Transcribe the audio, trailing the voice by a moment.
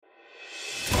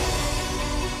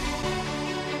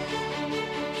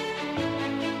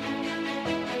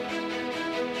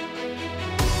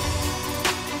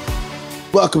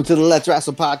Welcome to the Let's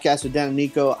Wrestle podcast with Dan and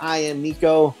Nico. I am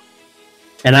Nico.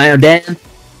 And I am Dan.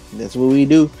 That's what we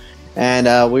do.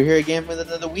 And we're here again for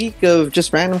another week of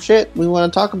just random shit we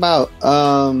want to talk about.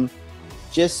 Damn,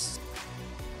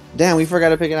 we forgot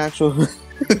to pick an actual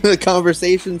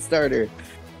conversation starter.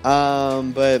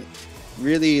 But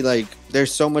really, like,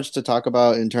 there's so much to talk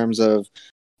about in terms of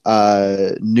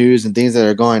news and things that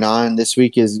are going on. This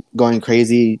week is going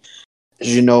crazy.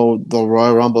 As you know, the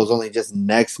Royal Rumble is only just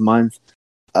next month.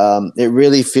 It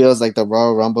really feels like the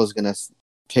Royal Rumble is going to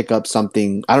pick up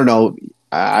something. I don't know.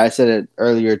 I said it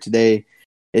earlier today.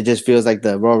 It just feels like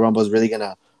the Royal Rumble is really going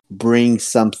to bring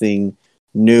something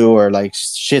new, or like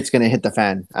shit's going to hit the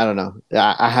fan. I don't know.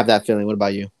 I have that feeling. What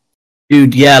about you?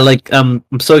 Dude, yeah, like I'm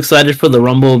so excited for the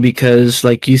Rumble because,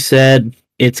 like you said,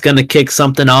 it's going to kick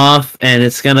something off and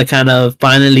it's going to kind of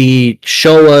finally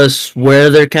show us where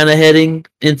they're kind of heading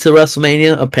into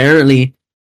WrestleMania. Apparently,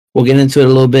 we'll get into it a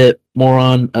little bit more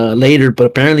on later, but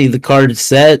apparently the card is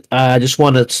set. I just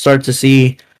want to start to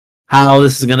see how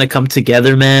this is going to come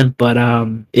together, man. But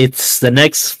it's the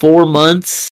next 4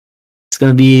 months. It's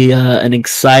going to be an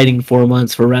exciting 4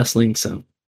 months for wrestling. So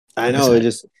I know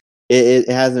it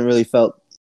hasn't really felt.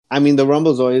 I mean, the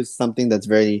Rumble is always something that's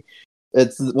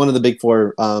it's one of the big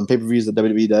four pay-per-views that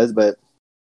WWE does, but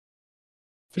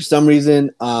for some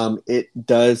reason, it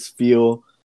does feel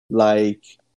like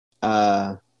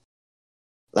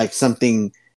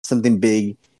something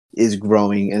big is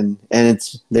growing, and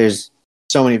there's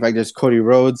so many factors. Cody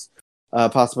Rhodes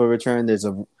possible return. There's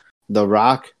The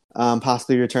Rock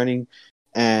possibly returning,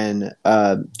 and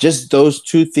just those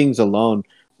two things alone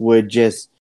would just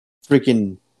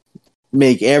freaking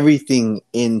make everything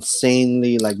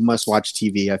insanely like must-watch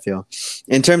TV. I feel,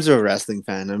 in terms of a wrestling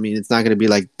fan, I mean, it's not going to be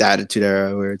like the Attitude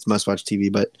Era where it's must-watch TV,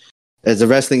 but as a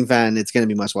wrestling fan, it's going to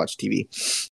be must-watch TV.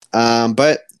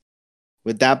 But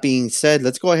with that being said,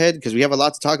 let's go ahead because we have a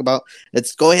lot to talk about.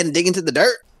 Let's go ahead and dig into the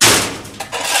dirt.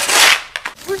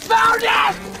 We found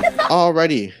it!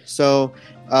 Alrighty, so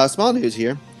small news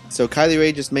here. So Kylie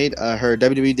Rae just made her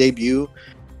WWE debut.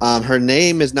 Her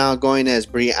name is now going as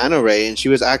Brianna Ray, and she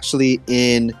was actually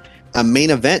in a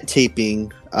main event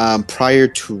taping prior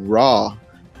to Raw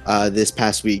this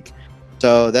past week.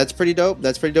 So that's pretty dope.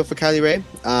 That's pretty dope for Kylie Rae.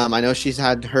 I know she's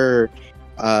had her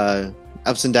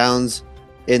ups and downs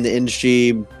in the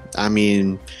industry. I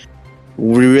mean,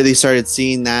 we really started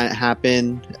seeing that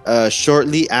happen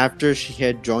shortly after she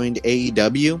had joined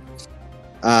AEW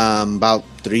about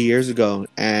 3 years ago,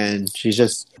 and she's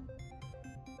just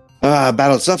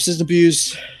battled substance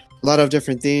abuse, a lot of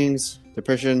different things,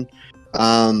 depression.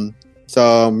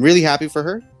 So I'm really happy for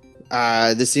her.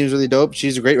 This seems really dope.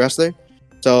 She's a great wrestler,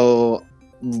 so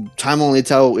time will only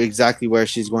tell exactly where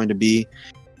she's going to be.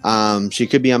 She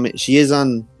could be on. She is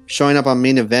showing up on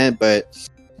main event, but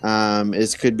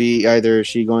it could be either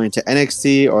she going to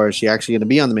NXT or is she actually going to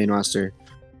be on the main roster.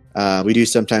 We do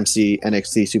sometimes see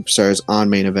NXT superstars on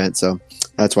main event, so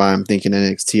that's why I'm thinking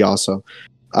NXT also.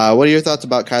 What are your thoughts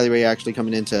about Kylie Rae actually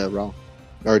coming into Raw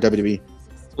or WWE?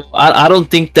 I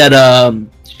don't think that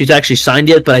she's actually signed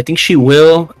yet, but I think she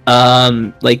will.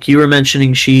 Like you were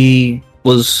mentioning, she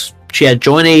had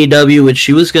joined AEW, which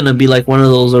she was going to be like one of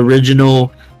those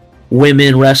original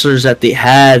women wrestlers that they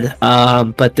had,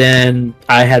 but then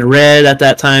I had read at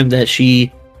that time that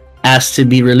she asked to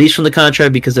be released from the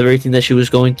contract because of everything that she was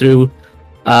going through,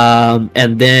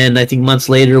 and then I think months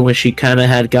later, when she kind of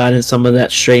had gotten some of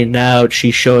that straightened out,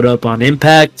 she showed up on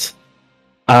Impact,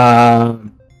 and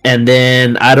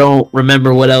then I don't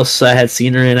remember what else I had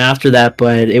seen her in after that,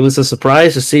 but it was a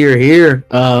surprise to see her here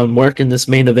working this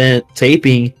main event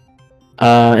taping,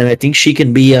 and I think she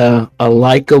can be a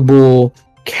likable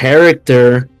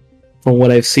character from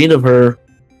what I've seen of her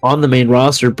on the main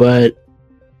roster. But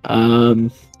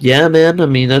yeah, man, I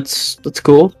mean, that's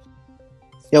cool.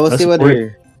 Yeah, we'll see what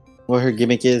her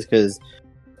gimmick is, because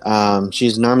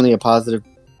she's normally a positive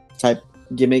type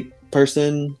gimmick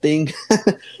person thing.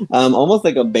 Almost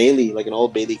like a Bailey, like an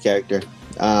old Bailey character.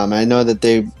 I know that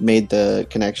they made the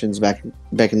connections back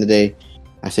in the day.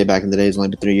 I say back in the day, it's only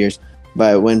been 3 years,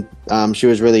 but when she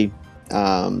was really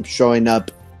showing up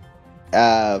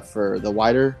for the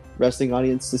wider wrestling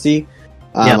audience to see.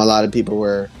 A lot of people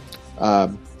were,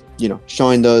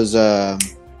 showing those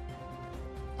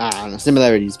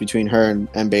similarities between her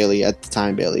and Bailey at the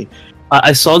time. Bailey.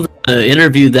 I saw the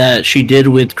interview that she did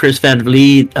with Chris Van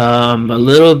Vliet a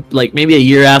little, like maybe a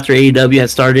year after AEW had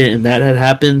started and that had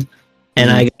happened, and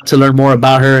I got to learn more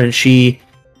about her, and she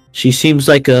seems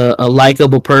like a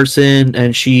likable person,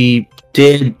 and she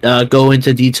did go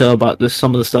into detail about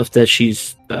some of the stuff that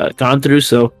she's gone through.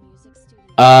 So,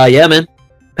 yeah, man,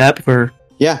 happy for her.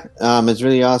 Yeah, it's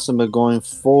really awesome. But going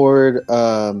forward,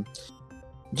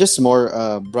 just some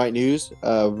more bright news.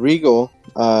 Regal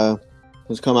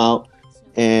has come out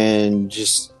and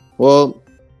just, well,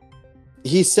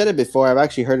 he said it before. I've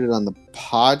actually heard it on the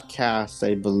podcast,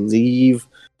 I believe.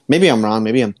 Maybe I'm wrong.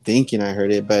 Maybe I'm thinking I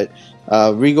heard it. But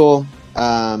Regal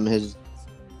has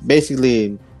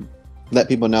basically let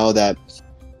people know that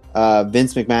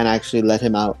Vince McMahon actually let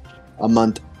him out a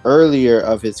month earlier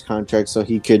of his contract so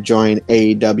he could join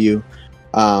AEW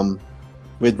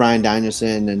with Bryan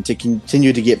Danielson and to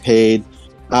continue to get paid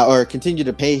or continue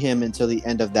to pay him until the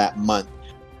end of that month.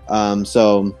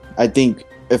 So I think,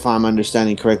 if I'm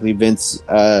understanding correctly, Vince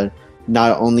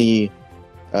not only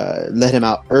let him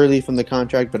out early from the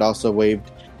contract, but also waived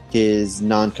his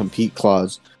non-compete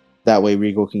clause. That way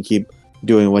Regal can keep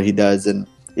doing what he does. And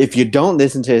if you don't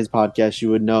listen to his podcast,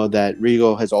 you would know that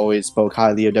Regal has always spoke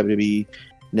highly of WWE,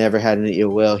 never had any ill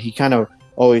will. He kind of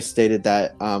always stated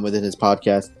that within his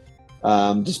podcast,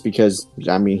 just because,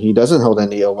 I mean, he doesn't hold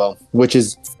any ill will, which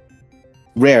is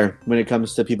rare when it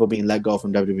comes to people being let go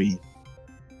from WWE.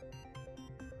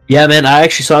 Yeah, man, I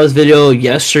actually saw this video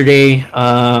yesterday,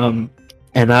 and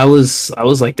I was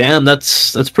like, damn,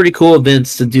 that's pretty cool of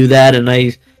Vince to do that. And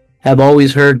I have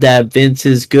always heard that Vince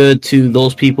is good to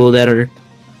those people that are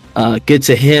good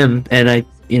to him, and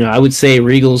I would say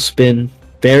Regal's been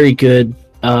very good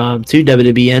to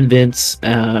WWE and Vince.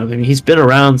 I mean, he's been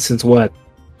around since what,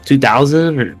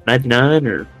 2000 or 99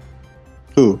 or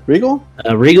who? Regal?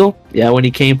 Regal, yeah, when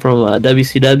he came from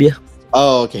WCW.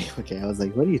 Oh, okay. I was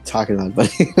like, what are you talking about,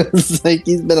 buddy? It's like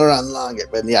he's been around longer,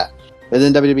 but yeah. But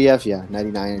then WWF, yeah,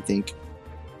 99, I think.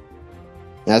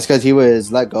 Yeah, that's because he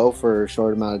was let go for a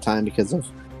short amount of time because of,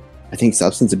 I think,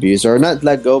 substance abuse, or not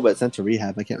let go, but sent to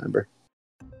rehab. I can't remember.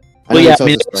 Well, yeah, I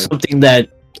mean, it was something that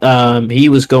he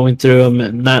was going through,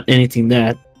 not anything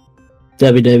that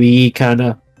WWE kind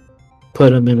of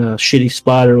put him in a shitty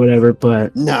spot or whatever.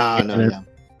 But yeah.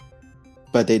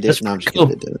 But they did. No, I'm just kidding.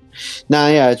 They did. Nah,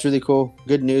 yeah, it's really cool.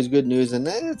 Good news. And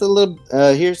then it's a little.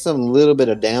 Here's some little bit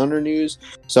of downer news.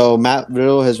 So Matt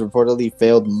Riddle has reportedly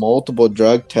failed multiple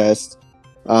drug tests.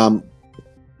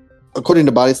 According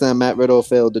to Body Slam, Matt Riddle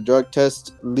failed the drug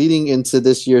test leading into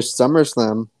this year's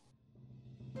SummerSlam,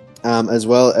 as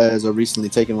well as a recently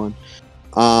taken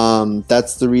one.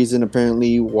 That's the reason,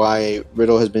 apparently, why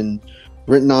Riddle has been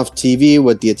written off TV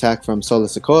with the attack from Solo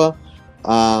Sikoa.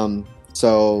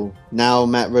 So now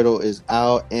Matt Riddle is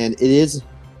out, and it is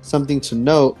something to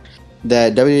note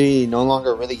that WWE no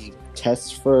longer really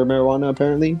tests for marijuana,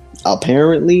 apparently.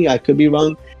 I could be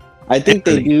wrong. I think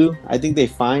they do. I think they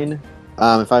fine.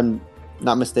 If I'm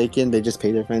not mistaken, they just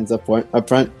pay their fans up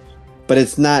front. But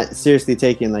it's not seriously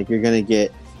taken like you're going to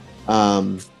get,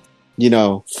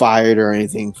 fired or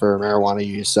anything for marijuana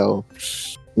use. So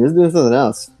he was doing something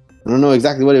else. I don't know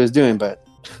exactly what he was doing, but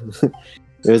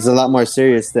it was a lot more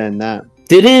serious than that.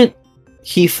 Didn't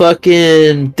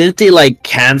they like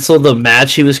cancel the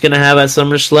match he was going to have at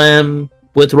SummerSlam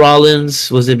with Rollins?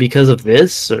 Was it because of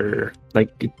this, or like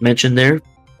you mentioned there?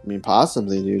 I mean,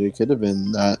 possibly, dude. It could have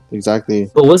been that, exactly.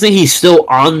 But wasn't he still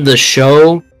on the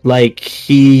show? Like,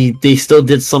 they still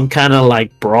did some kind of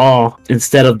like brawl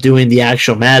instead of doing the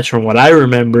actual match, from what I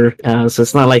remember. So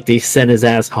it's not like they sent his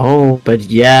ass home. But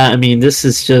yeah, I mean, this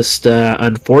is just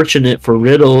unfortunate for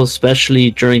Riddle,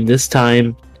 especially during this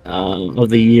time of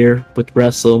the year with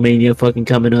WrestleMania fucking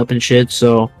coming up and shit.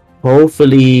 So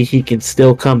hopefully he can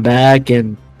still come back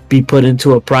and be put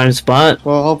into a prime spot.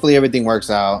 Well, hopefully everything works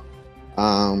out.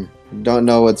 Don't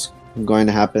know what's going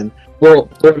to happen. Well,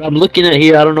 what I'm looking at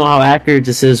here, I don't know how accurate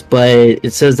this is, but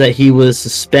it says that he was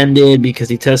suspended because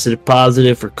he tested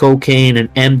positive for cocaine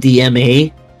and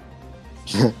MDMA.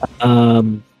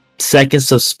 Second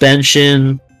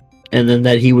suspension, and then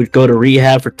that he would go to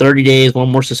rehab for 30 days. One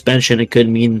more suspension, it could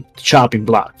mean chopping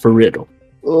block for Riddle.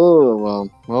 Oh, well,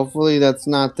 hopefully that's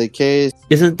not the case.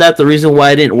 Isn't that the reason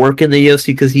why it didn't work in the UFC?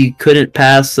 Because he couldn't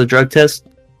pass the drug test?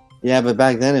 Yeah, but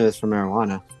back then it was for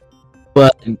marijuana.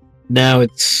 But now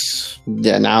it's...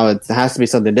 Yeah, now it has to be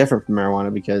something different from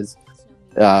marijuana because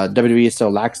WWE is so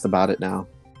lax about it now.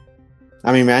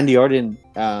 I mean, Randy Orton,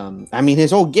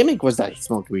 his whole gimmick was that he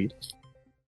smoked weed.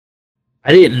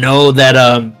 I didn't know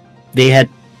that they had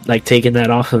like taken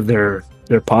that off of their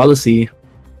policy.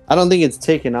 I don't think it's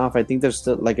taken off. I think there's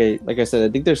still, like I said,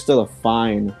 I think there's still a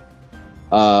fine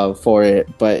for it,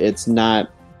 but it's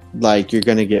not like you're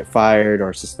gonna get fired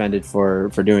or suspended for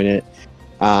doing it.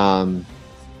 Damn.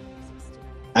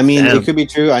 It could be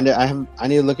true. I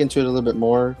need to look into it a little bit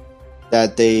more,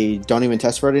 that they don't even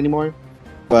test for it anymore.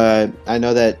 But I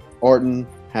know that Orton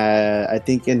had, I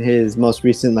think in his most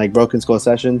recent like Broken Skull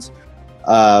sessions,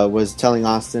 was telling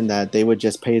Austin that they would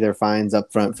just pay their fines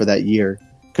up front for that year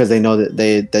because they know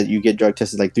that you get drug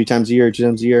tested like 3 times a year, 2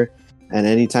 times a year, and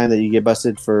any time that you get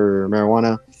busted for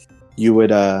marijuana, you would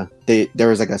there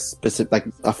was like a specific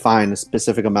a fine, a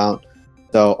specific amount.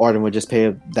 So Orton would just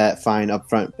pay that fine up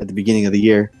front at the beginning of the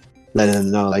year, letting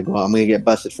them know like, well, I'm gonna get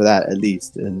busted for that at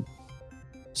least, and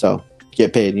so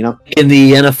get paid, you know. In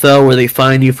the NFL, where they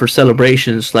fine you for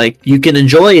celebrations, like you can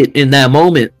enjoy it in that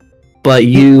moment, but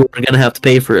you are gonna have to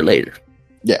pay for it later.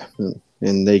 Yeah,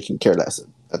 and they can care less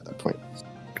at that point.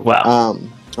 Wow.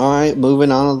 All right, moving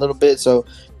on a little bit. So,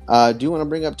 do you want to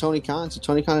bring up Tony Khan? So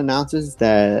Tony Khan announces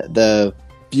that the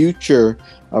future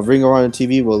of Ring of Honor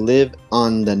TV will live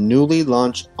on the newly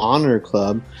launched Honor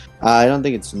Club. I don't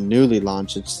think it's newly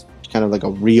launched. It's kind of like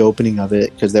a reopening of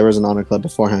it because there was an Honor Club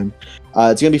beforehand.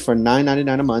 It's going to be for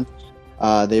 $9.99 a month.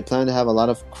 They plan to have a lot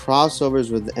of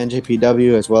crossovers with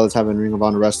NJPW as well as having Ring of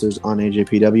Honor wrestlers on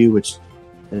NJPW, which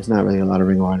there's not really a lot of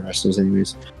Ring of Honor wrestlers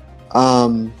anyways.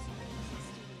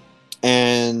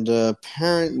 And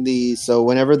apparently, so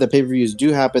whenever the pay-per-views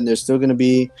do happen, they're still going to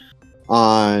be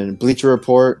on Bleacher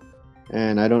Report,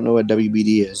 and I don't know what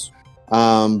WBD is.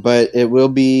 But it will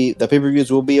be, the pay-per-views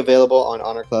will be available on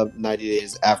Honor Club 90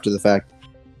 days after the fact.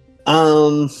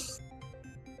 I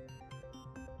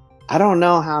don't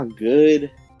know how good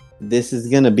this is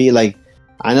going to be. Like,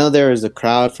 I know there is a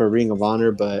crowd for Ring of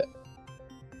Honor, but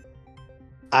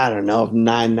I don't know if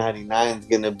 $9.99 is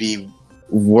going to be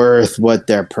worth what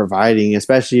they're providing,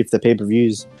 especially if the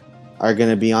pay-per-views are going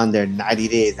to be on there 90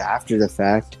 days after the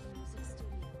fact.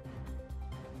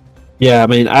 Yeah, I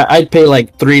mean, I'd pay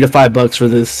like $3 to $5 for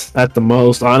this at the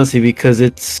most, honestly,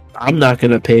 because I'm not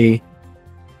gonna pay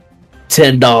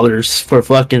 $10 for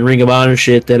fucking Ring of Honor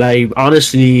shit that I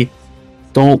honestly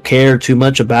don't care too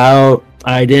much about.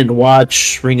 I didn't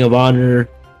watch Ring of Honor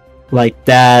like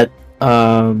that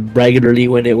regularly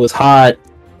when it was hot.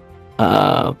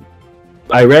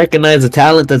 I recognize the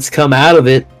talent that's come out of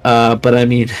it, but I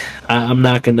mean, I'm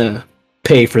not gonna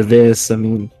pay for this. I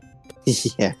mean,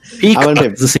 yeah, Peacock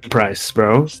is the same price,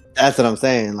 bro. That's what I'm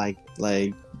saying. Like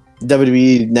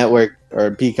WWE Network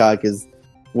or Peacock is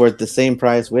worth the same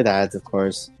price with ads, of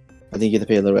course. I think you have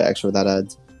to pay a little bit extra without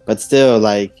ads, but still,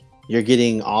 like, you're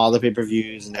getting all the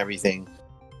pay-per-views and everything,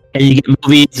 and you get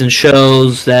movies and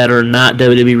shows that are not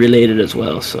WWE related as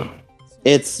well. So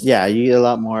it's, yeah, you get a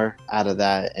lot more out of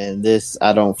that, and this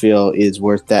I don't feel is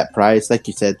worth that price. Like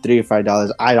you said, $3 or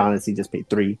 $5. I'd honestly just pay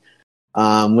 $3.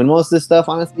 When most of this stuff,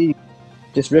 honestly,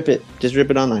 just rip it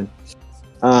online.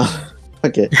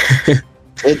 Okay,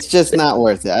 it's just not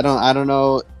worth it. I don't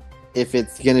know if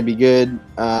it's gonna be good.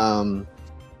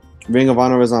 Ring of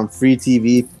Honor was on free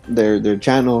TV, their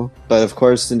channel, but of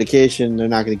course syndication, they're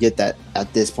not gonna get that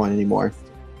at this point anymore.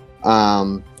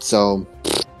 So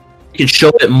you can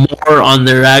show it more on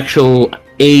their actual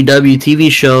AEW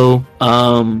TV show.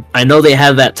 I know they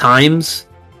have at times,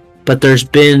 but there's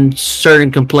been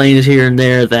certain complaints here and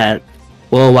there that,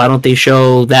 well, why don't they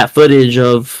show that footage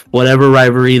of whatever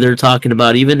rivalry they're talking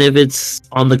about, even if it's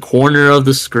on the corner of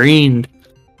the screen,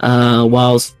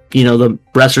 whilst, you know, the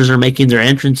wrestlers are making their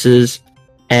entrances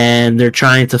and they're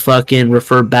trying to fucking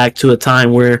refer back to a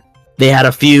time where they had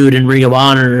a feud in Ring of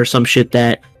Honor or some shit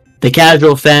that the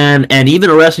casual fan and even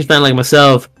a wrestling fan like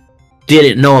myself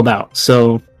didn't know about.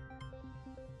 So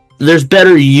there's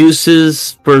better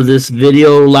uses for this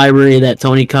video library that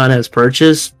Tony Khan has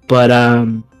purchased, but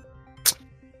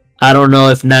I don't know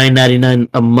if $9.99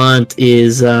 a month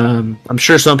is. I'm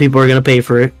sure some people are gonna pay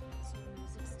for it,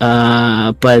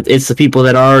 but it's the people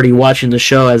that are already watching the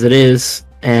show as it is,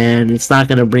 and it's not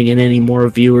gonna bring in any more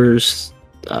viewers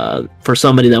for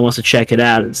somebody that wants to check it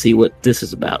out and see what this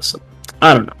is about. So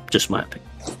I don't know, just my opinion.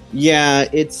 Yeah,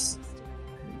 it's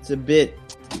a bit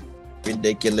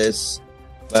ridiculous.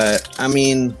 But, I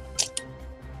mean,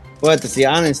 we'll have to see.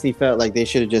 I honestly felt like they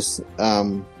should have just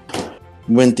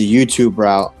went the YouTube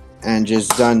route and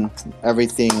just done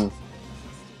everything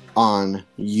on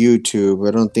YouTube.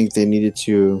 I don't think they needed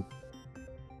to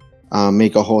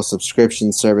make a whole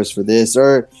subscription service for this.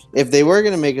 Or if they were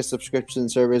going to make a subscription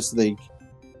service, like,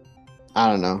 I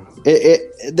don't know.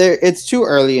 It's too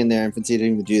early in their infancy to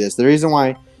even do this. The reason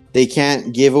why they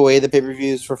can't give away the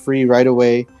pay-per-views for free right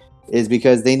away is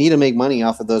because they need to make money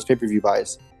off of those pay-per-view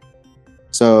buys.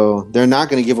 So they're not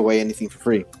going to give away anything for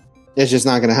free. It's just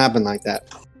not going to happen like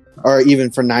that. Or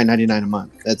even for $9.99 a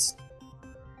month. That's,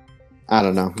 I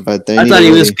don't know. But I thought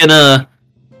he was gonna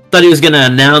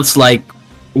announce like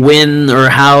when or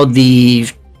how the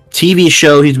TV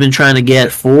show he's been trying to get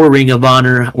for Ring of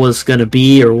Honor was going to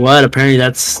be or what. Apparently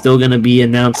that's still going to be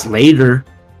announced later.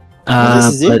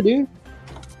 This is it, dude.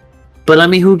 But I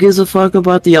mean, who gives a fuck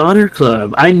about the Honor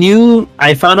Club?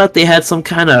 I found out they had some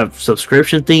kind of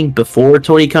subscription thing before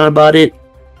Tony Khan bought it,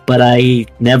 but I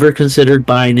never considered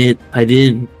buying it. I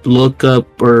didn't look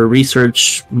up or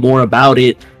research more about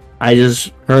it. I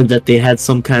just heard that they had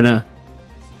some kind of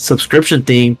subscription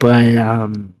thing,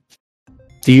 but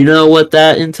do you know what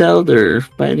that entailed, or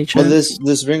by any chance? Well,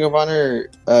 this Ring of Honor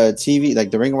TV, like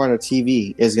the Ring of Honor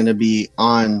TV, is going to be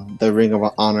on the Ring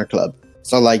of Honor Club.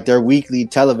 So, like, their weekly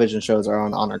television shows are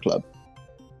on Honor Club.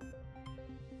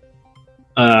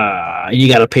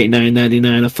 You gotta pay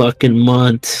 $9.99 a fucking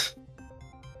month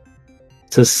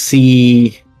to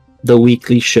see the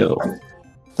weekly show.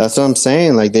 That's what I'm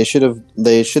saying. Like, they should have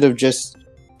just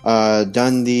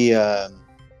done the.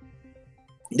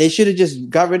 They should have just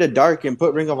got rid of Dark and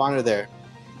put Ring of Honor there.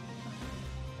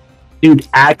 Dude,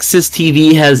 Access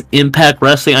TV has Impact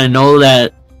Wrestling. I know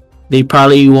that they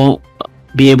probably won't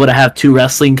be able to have two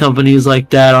wrestling companies like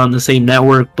that on the same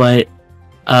network, but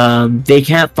they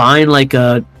can't find like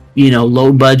a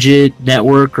low budget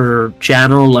network or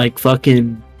channel like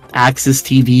fucking Access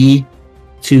TV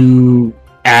to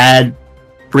add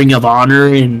Ring of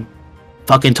Honor and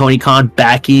fucking Tony Khan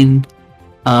backing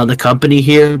the company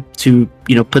here to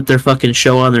put their fucking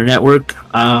show on their network.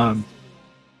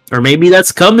 Or maybe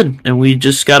that's coming and we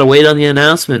just gotta wait on the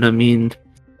announcement. I mean,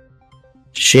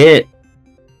 shit.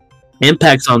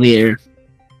 Impact's on the air.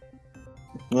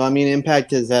 Well, I mean, Impact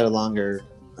has had a longer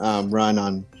run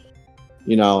on,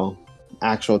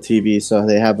 actual TV, so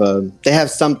they have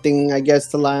something, I guess,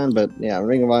 to lie on. But yeah,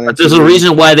 Ring of Honor. But there's a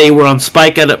reason why they were on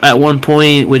Spike at one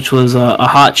point, which was a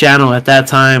hot channel at that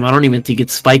time. I don't even think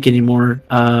it's Spike anymore.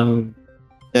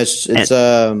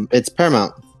 It's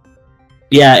Paramount.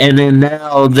 Yeah, and then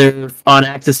now they're on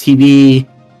Access TV.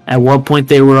 At one point,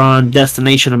 they were on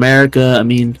Destination America. I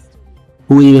mean,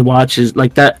 who even watches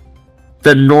like that?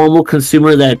 The normal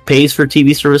consumer that pays for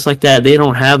TV service like that, they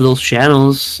don't have those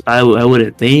channels. I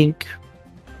wouldn't think,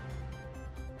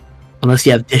 unless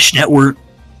you have Dish Network.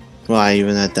 Well,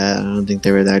 even at that, I don't think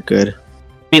they were that good.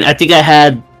 I mean, I think I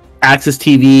had Access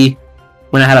TV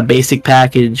when I had a basic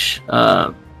package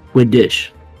with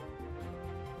Dish.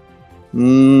 I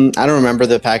don't remember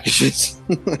the packages.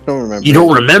 I don't remember. You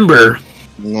don't remember?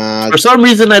 Nah. For some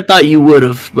reason, I thought you would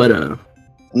have, but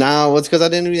no, it's because I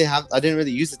didn't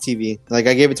really use the TV. Like,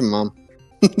 I gave it to Mom,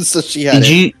 so she had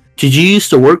it. Did you used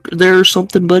to work there or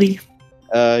something, buddy?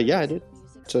 Yeah, I did.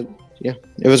 So yeah,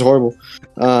 it was horrible.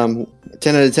 10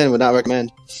 out of 10 would not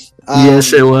recommend.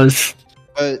 Yes, it was.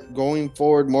 But going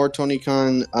forward, more Tony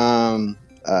Khan.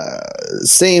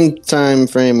 Same time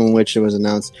frame in which it was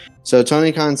announced. So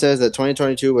Tony Khan says that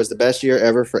 2022 was the best year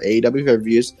ever for AEW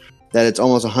reviews. That it's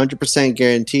almost 100%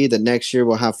 guaranteed that next year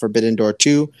we'll have Forbidden Door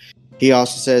 2. He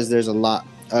also says there's a lot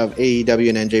of AEW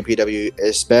and NJPW,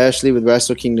 especially with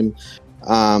Wrestle Kingdom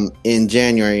in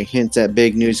January. Hints at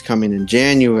big news coming in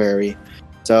January.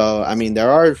 So, I mean,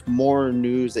 there are more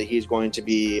news that he's going to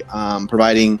be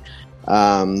providing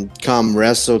come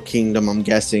Wrestle Kingdom, I'm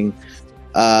guessing.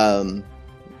 I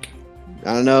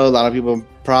don't know. A lot of people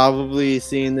probably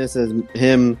seeing this as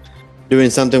him doing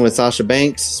something with Sasha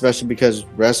Banks, especially because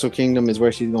Wrestle Kingdom is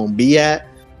where she's going to be at.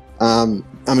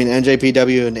 I mean,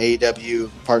 NJPW and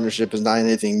AEW partnership is not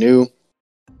anything new.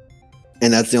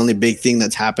 And that's the only big thing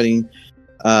that's happening.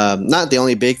 Not the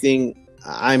only big thing.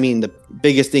 I mean, the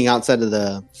biggest thing outside of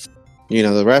the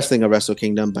wrestling of Wrestle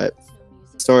Kingdom, but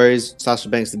stories, Sasha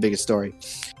Banks, the biggest story.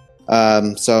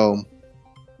 So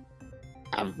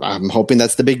I'm hoping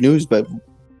that's the big news, but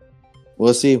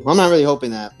we'll see. I'm not really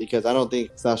hoping that because I don't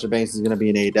think Sasha Banks is going to be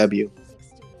in AEW.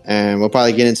 And we'll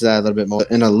probably get into that a little bit more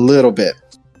in a little bit.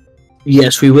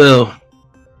 Yes, we will.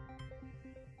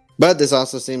 But this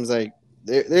also seems like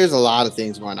there's a lot of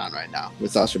things going on right now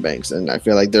with Sasha Banks, and I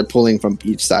feel like they're pulling from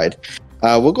each side.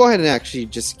 We'll go ahead and actually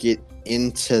just get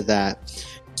into that.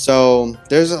 So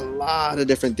there's a lot of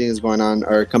different things going on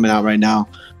or coming out right now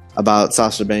about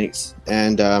Sasha Banks.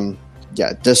 And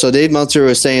so Dave Meltzer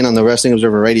was saying on the Wrestling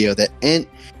Observer Radio that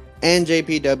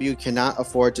NJPW cannot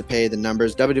afford to pay the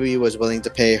numbers WWE was willing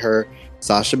to pay her,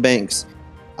 Sasha Banks.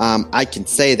 I can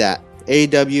say that.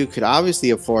 AEW could obviously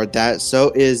afford that.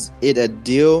 So is it a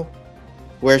deal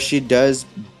where she does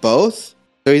both?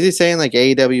 So is he saying like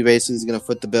AEW basically is going to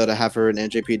foot the bill to have her in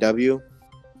NJPW?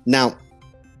 Now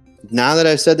that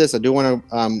I've said this, I do want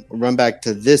to run back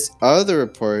to this other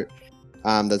report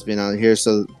that's been on here.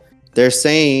 So they're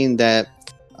saying that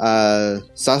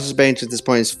Sasha Banks at this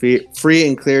point is free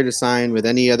and clear to sign with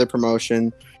any other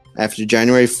promotion after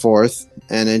January 4th.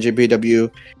 And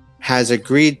NJPW has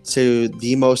agreed to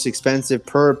the most expensive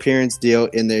per appearance deal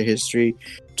in their history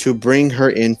to bring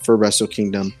her in for Wrestle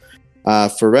Kingdom.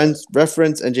 For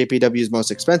reference, NJPW's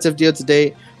most expensive deal to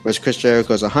date was Chris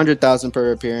Jericho's $100,000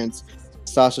 per appearance.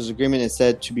 Sasha's agreement is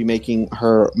said to be making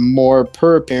her more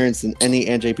per appearance than any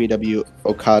NJPW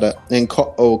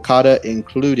Okada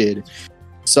included.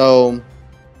 So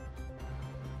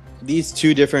these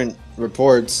two different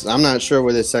reports, I'm not sure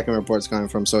where the second report's coming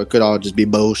from, so it could all just be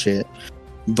bullshit.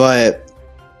 But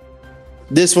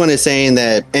this one is saying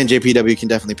that NJPW can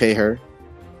definitely pay her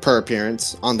per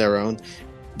appearance on their own.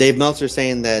 Dave Meltzer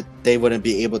saying that they wouldn't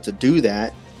be able to do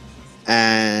that,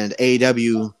 and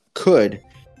AEW could.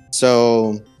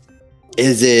 So,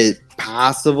 is it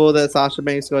possible that Sasha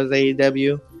Banks goes to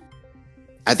AEW?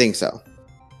 I think so.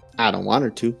 I don't want her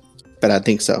to, but I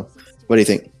think so. What do you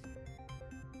think?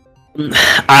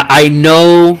 I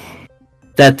know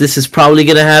that this is probably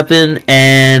going to happen,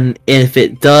 and if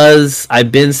it does,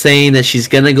 I've been saying that she's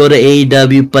going to go to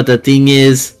AEW, but the thing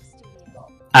is,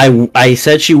 I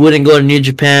said she wouldn't go to New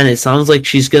Japan. It sounds like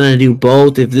she's going to do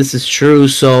both if this is true,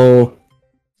 so...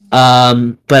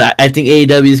 but I think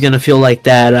AEW is going to feel like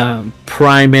that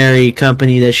primary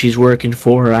company that she's working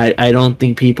for. I don't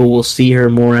think people will see her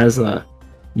more as a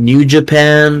New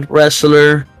Japan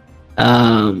wrestler,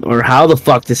 or how the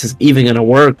fuck this is even going to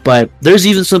work. But there's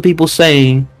even some people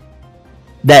saying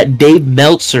that Dave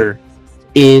Meltzer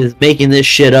is making this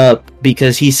shit up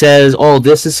because he says, oh,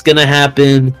 this is going to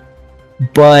happen,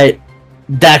 but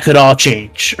that could all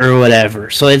change or whatever.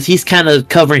 So he's kind of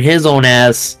covering his own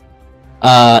ass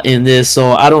in this,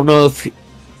 so I don't know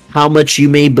how much you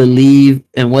may believe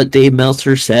in what Dave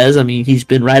Meltzer says. I mean, he's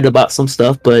been right about some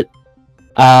stuff, but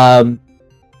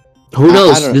who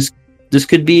knows? This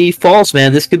could be false,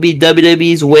 man. This could be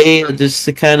WWE's way just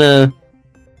to kind of,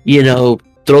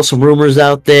 throw some rumors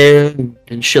out there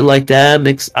and shit like that.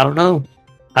 I don't know.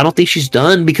 I don't think she's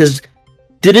done, because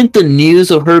didn't the news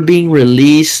of her being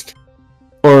released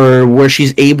or where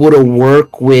she's able to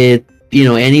work with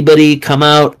anybody come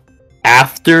out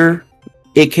after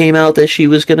it came out that she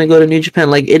was going to go to New Japan?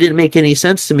 Like, it didn't make any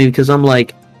sense to me, because I'm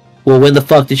like, well, when the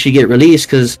fuck did she get released?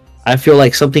 Because I feel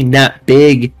like something that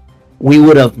big we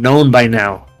would have known by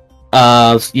now.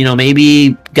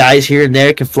 Maybe guys here and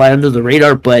there can fly under the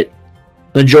radar, but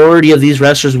majority of these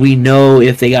wrestlers we know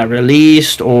if they got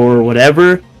released or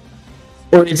whatever.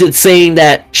 Or is it saying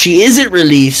that she isn't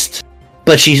released,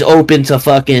 but she's open to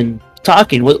fucking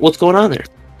talking? What's going on there?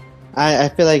 I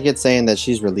feel like it's saying that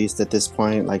she's released at this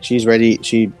point. Like, she's ready.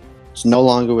 She's no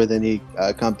longer with any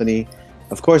company.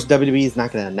 Of course, WWE is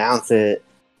not going to announce it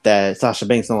that Sasha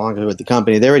Banks no longer with the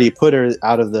company. They already put her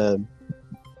out of the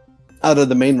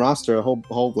main roster a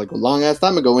whole like a long ass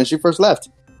time ago when she first left.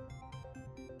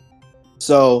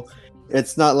 So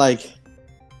it's not like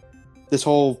this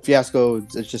whole fiasco.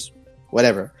 It's just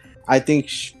whatever. I think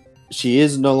she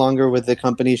is no longer with the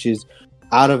company. She's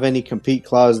out of any compete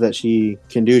clause that she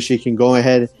can do. She can go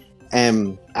ahead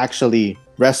and actually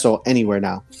wrestle anywhere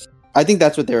now. I think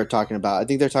that's what they were talking about. I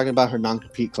think they're talking about her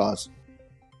non-compete clause.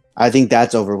 I think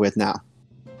that's over with now.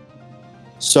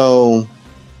 So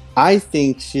I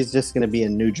think she's just going to be a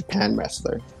New Japan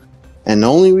wrestler. And the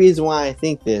only reason why I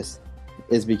think this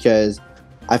is because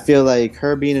I feel like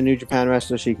her being a New Japan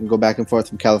wrestler, she can go back and forth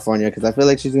from California, because I feel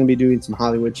like she's going to be doing some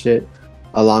Hollywood shit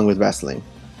along with wrestling.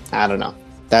 I don't know.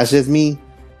 That's just me.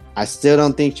 I still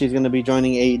don't think she's going to be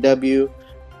joining AEW.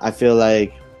 I feel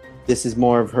like this is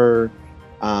more of her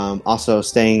also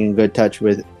staying in good touch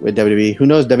with WWE. Who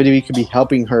knows? WWE could be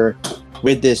helping her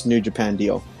with this New Japan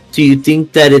deal. Do you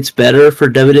think that it's better for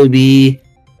WWE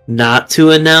not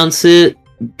to announce it?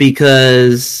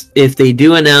 Because if they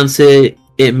do announce it,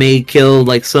 it may kill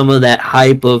like some of that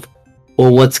hype of,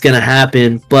 well, what's going to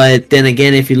happen? But then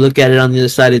again, if you look at it on the other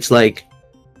side, it's like,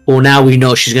 well, now we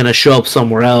know she's going to show up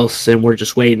somewhere else and we're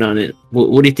just waiting on it.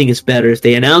 What do you think is better, if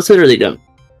they announce it or they don't?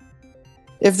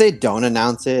 If they don't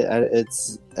announce it,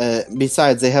 it's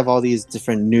besides, they have all these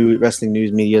different new wrestling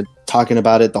news media talking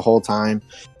about it the whole time.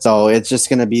 So it's just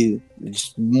going to be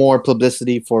just more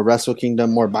publicity for Wrestle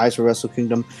Kingdom, more buys for Wrestle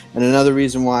Kingdom. And another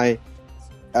reason why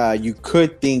you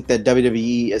could think that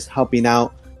WWE is helping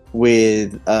out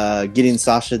with getting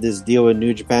Sasha this deal with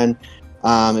New Japan.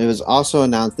 It was also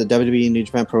announced that WWE and New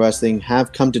Japan Pro Wrestling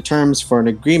have come to terms for an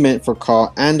agreement for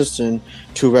Carl Anderson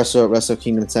to wrestle at Wrestle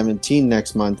Kingdom 17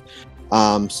 next month.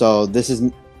 So this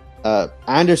is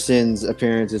Anderson's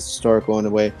appearance is historical in a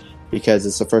way, because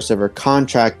it's the first ever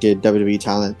contracted WWE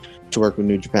talent to work with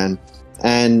New Japan.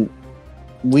 And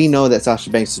we know that Sasha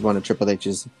Banks is one of Triple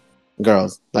H's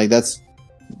girls. Like, that's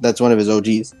one of his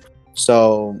OGs.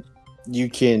 So you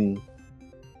can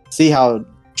see how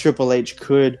Triple H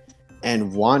could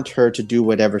and want her to do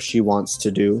whatever she wants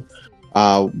to do,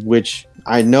 which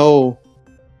I know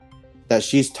that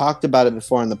she's talked about it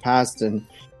before in the past and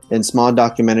in small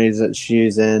documentaries that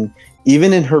she's in.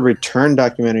 Even in her return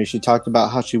documentary, she talked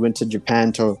about how she went to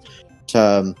Japan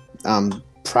to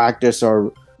practice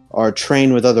or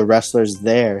train with other wrestlers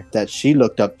there that she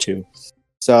looked up to.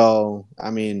 So, I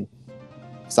mean,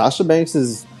 Sasha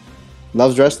Banks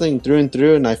loves wrestling through and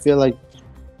through, and I feel like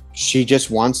she just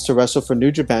wants to wrestle for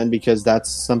New Japan because that's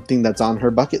something that's on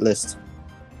her bucket list.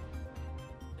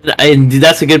 And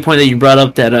that's a good point that you brought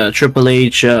up, that Triple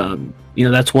H,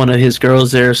 that's one of his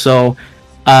girls there. So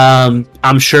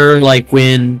I'm sure like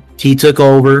when he took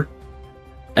over,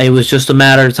 it was just a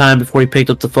matter of time before he picked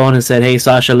up the phone and said, "Hey,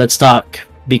 Sasha, let's talk."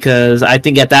 Because I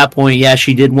think at that point, yeah,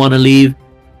 she did want to leave.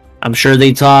 I'm sure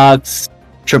they talked.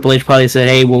 Triple H probably said,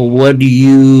 "Hey, well, what do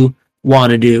you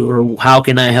want to do? Or how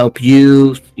can I help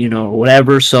you?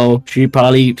 Whatever." So she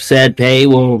probably said, "Hey,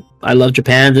 well, I love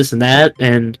Japan, this and that,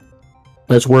 and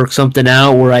let's work something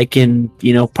out where I can,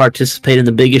 participate in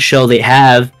the biggest show they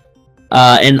have."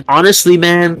 And honestly,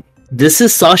 man, this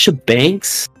is Sasha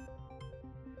Banks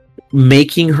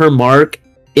making her mark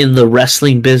in the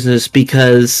wrestling business,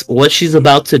 because what she's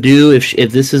about to do,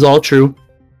 if this is all true,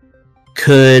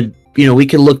 we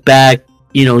could look back,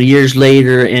 years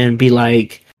later and be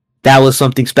like, that was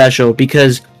something special.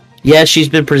 Because yes, she's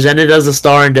been presented as a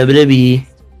star in WWE,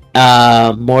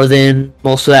 more than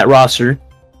most of that roster,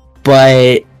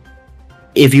 but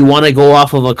if you want to go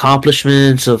off of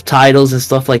accomplishments of titles and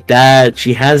stuff like that,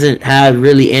 she hasn't had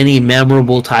really any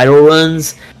memorable title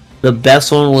runs. The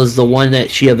best one was the one that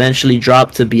she eventually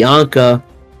dropped to Bianca,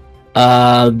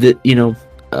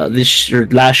 this year,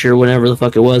 last year, whenever the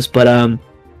fuck it was. But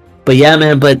yeah,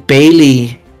 man. But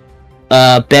Bayley,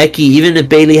 Becky, even if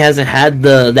Bayley hasn't had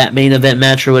that main event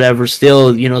match or whatever,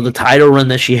 still, the title run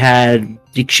that she had,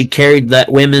 she carried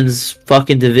that women's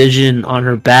fucking division on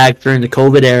her back during the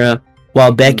COVID era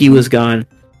while Becky was gone.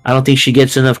 I don't think she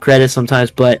gets enough credit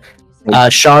sometimes, but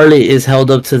Charlotte is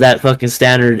held up to that fucking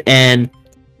standard. And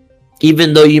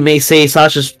even though you may say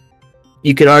Sasha's,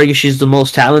 you could argue she's the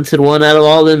most talented one out of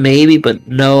all of them, maybe, but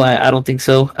no, I don't think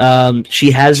so.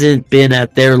 She hasn't been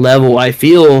at their level, I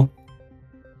feel,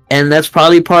 and that's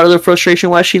probably part of the frustration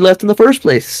why she left in the first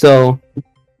place. So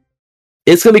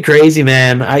it's gonna be crazy,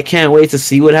 man. I can't wait to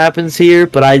see what happens here,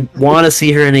 but I want to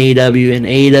see her in AEW, and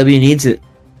AEW needs it.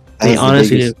 They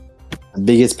honestly do. The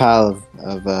biggest pile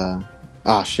of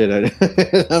oh shit, I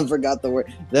forgot the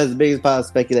word. That's the biggest pile of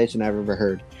speculation I've ever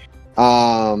heard.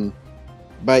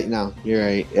 But no, you're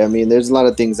right. I mean, there's a lot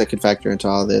of things that could factor into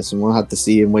all of this, and we'll have to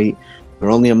see and wait.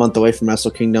 We're only a month away from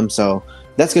Wrestle Kingdom, so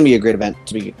that's gonna be a great event.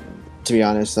 To be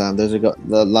honest, there's a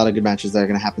lot of good matches that are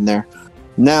gonna happen there.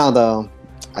 Now, though,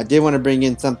 I did want to bring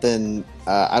in something.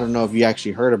 I don't know if you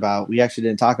actually heard about. We actually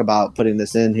didn't talk about putting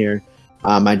this in here.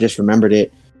 I just remembered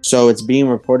it. So it's being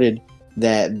reported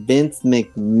that Vince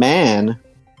McMahon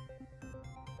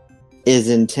is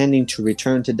intending to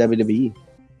return to WWE.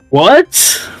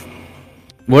 What?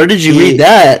 Where did you read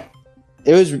that?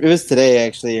 It was today,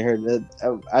 actually. I heard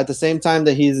that at the same time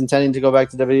that he's intending to go back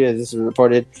to WWE, as this is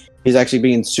reported, he's actually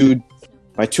being sued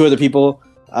by two other people.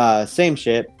 Same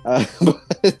shit.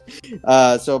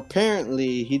 So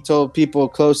apparently he told people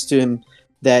close to him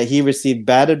that he received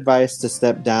bad advice to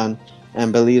step down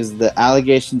and believes the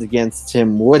allegations against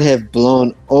him would have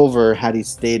blown over had he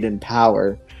stayed in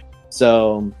power.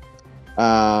 So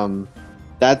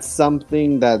that's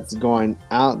something that's going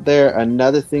out there.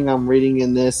 Another thing I'm reading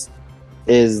in this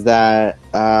is that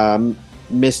Mr.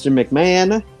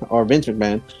 McMahon, or Vince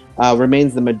McMahon,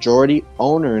 remains the majority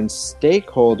owner and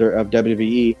stakeholder of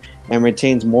WWE and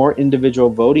retains more individual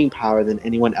voting power than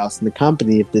anyone else in the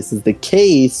company. If this is the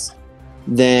case,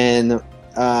 then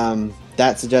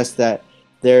that suggests that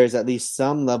there is at least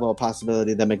some level of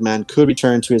possibility that McMahon could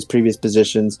return to his previous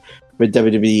positions with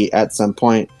WWE at some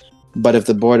point. But if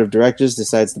the board of directors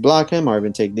decides to block him or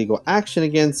even take legal action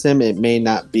against him, it may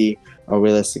not be a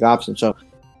realistic option. So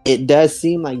it does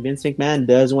seem like Vince McMahon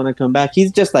does want to come back.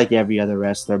 He's just like every other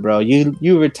wrestler, bro.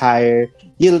 You retire,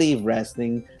 you leave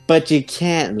wrestling, but you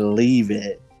can't leave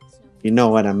it. You know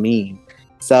what I mean?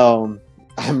 So,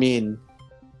 I mean,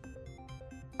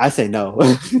 I say no.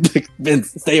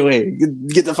 Vince, stay away.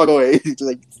 Get the fuck away.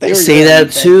 Like, stay say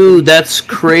that too. That's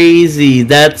crazy.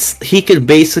 He could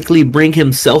basically bring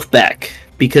himself back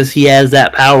because he has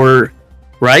that power,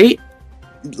 right?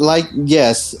 Like,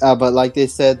 yes, but like they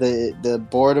said, the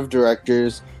board of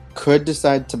directors could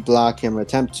decide to block him,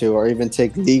 attempt to, or even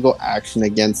take legal action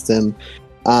against him.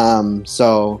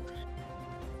 So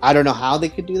I don't know how they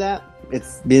could do that.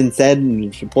 It's been said in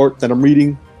the report that I'm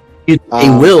reading. They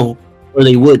will, or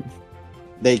they would.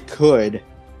 They could.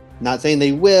 Not saying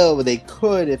they will, but they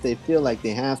could if they feel like they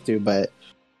have to. But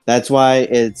That's why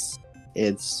it's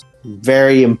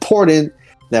very important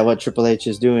that what Triple H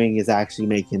is doing is actually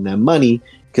making them money.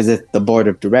 Because if the board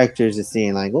of directors is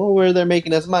seeing like, oh, where they're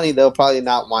making us money, they'll probably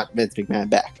not want Vince McMahon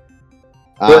back.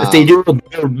 But if they do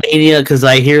a Mania, because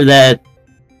I hear that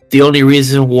the only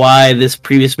reason why this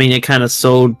previous Mania kind of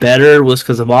sold better was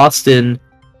because of Austin.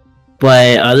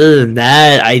 But other than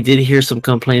that, I did hear some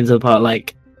complaints about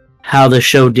like how the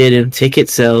show did in ticket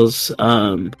sales.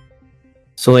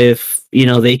 So if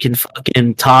they can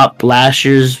fucking top last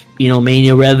year's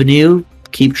Mania revenue,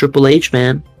 keep Triple H,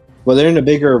 man. Well, they're in a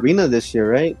bigger arena this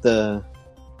year, right?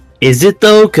 Is it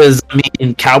though? Because I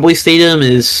mean, Cowboy Stadium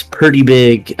is pretty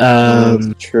big.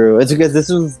 True. It's because this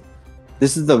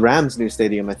is the Rams' new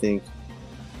stadium, I think.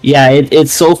 Yeah,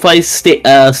 it's SoFi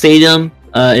Stadium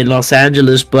in Los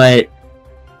Angeles, but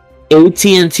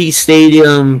AT&T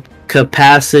Stadium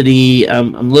capacity.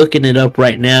 I'm looking it up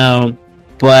right now,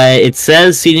 but it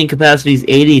says seating capacity is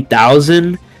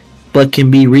 80,000, but can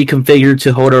be reconfigured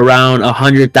to hold around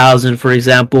 100,000. For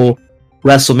example,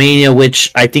 WrestleMania,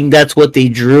 which I think that's what they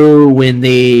drew when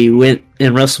they went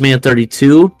in WrestleMania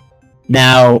 32.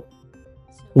 Now,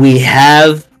 we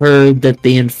have heard that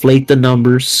they inflate the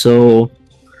numbers, so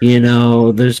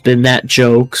there's been that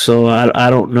joke. So I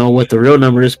don't know what the real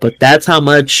number is, but that's how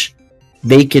much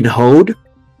they can hold.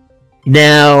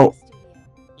 Now,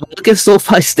 look at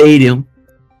SoFi Stadium.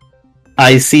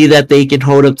 I see that they can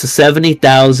hold up to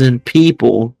 70,000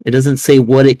 people. It doesn't say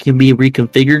what it can be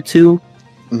reconfigured to.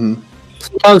 Mm-hmm.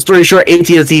 So long story short,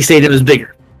 AT&T Stadium is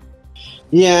bigger.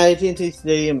 Yeah, AT&T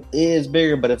Stadium is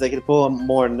bigger, but if they can pull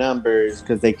more numbers,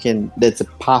 because it's a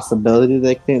possibility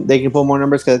they can pull more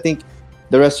numbers. Because I think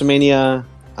the WrestleMania,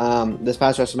 this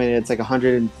past WrestleMania, it's like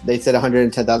 100. They said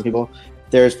 110,000 people.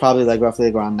 There's probably roughly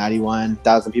around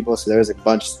 91,000 people. So there's a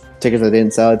bunch of tickets that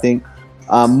didn't sell, I think.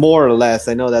 More or less,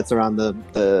 I know that's around the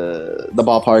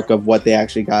ballpark of what they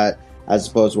actually got as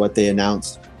opposed to what they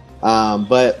announced.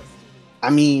 But I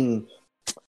mean,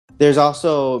 there's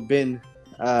also been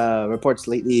reports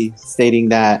lately stating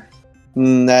that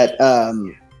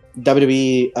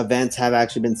WWE events have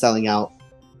actually been selling out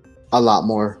a lot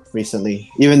more recently.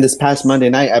 Even this past Monday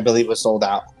night, I believe, was sold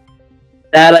out.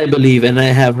 That I believe, and I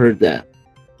have heard that.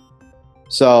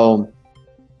 So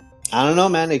I don't know,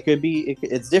 man. It could be.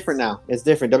 It's different now. It's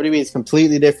different. WWE is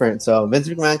completely different. So Vince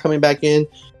McMahon coming back in,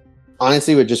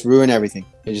 honestly, would just ruin everything.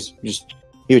 He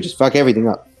would just fuck everything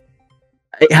up.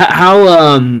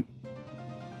 How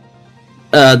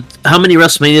many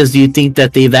WrestleManias do you think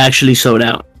that they've actually sold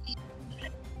out?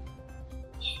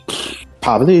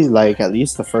 Probably at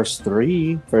least the first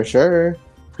 3 for sure.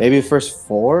 Maybe the first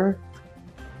 4.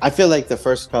 I feel like the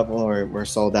first couple were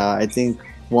sold out. I think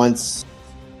once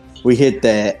we hit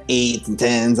the 8s and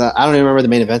 10s, I don't even remember the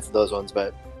main events of those ones,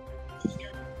 but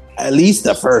at least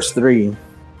the first 3.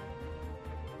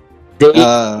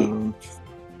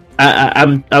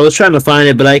 I was trying to find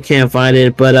it, but I can't find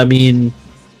it. But I mean,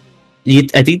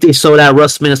 I think they sold out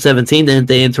WrestleMania 17, didn't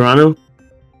they, in Toronto?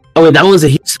 Oh wait, that was in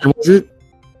Houston, was it?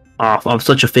 Oh, I'm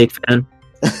such a fake fan.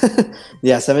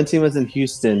 Yeah, 17 was in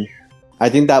Houston. I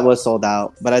think that was sold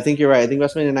out, but I think you're right. I think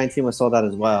WrestleMania 19 was sold out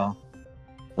as well.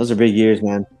 Those are big years,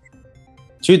 man.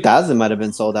 2000 might have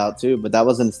been sold out too, but that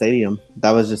wasn't a stadium.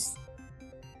 That was just.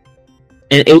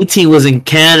 And 18 was in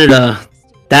Canada.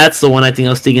 That's the one I think I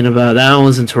was thinking about. That one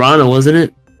was in Toronto, wasn't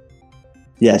it?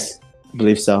 Yes, I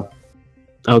believe so.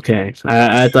 Okay,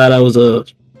 I thought I was a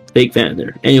fake fan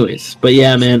there. Anyways, but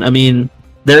yeah, man. I mean,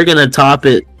 they're gonna top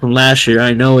it from last year.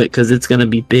 I know it because it's gonna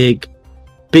be big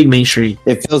mainstream.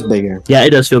 It feels bigger. Yeah, it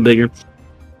does feel bigger.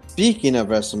 Speaking of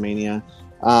WrestleMania,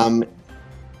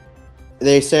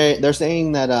 they're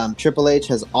saying that Triple H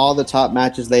has all the top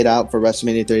matches laid out for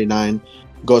WrestleMania 39.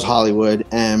 Goes Hollywood,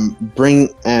 and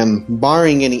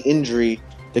barring any injury,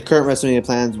 the current WrestleMania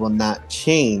plans will not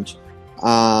change.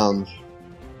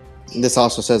 This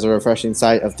also says a refreshing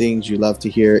sight of things you love to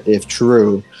hear if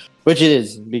true, which it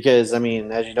is, because I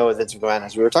mean, as you know, with Vince McMahon,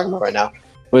 as we were talking about right now,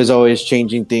 was always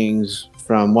changing things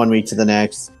from one week to the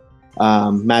next.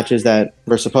 Matches that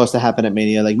were supposed to happen at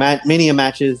Mania, like Mania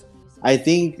matches. I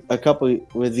think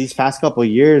with these past couple of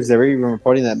years, they were even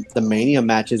reporting that the Mania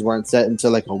matches weren't set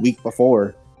until a week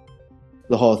before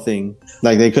the whole thing.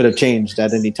 Like they could have changed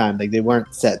at any time. Like they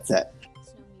weren't set.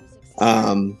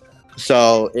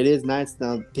 So it is nice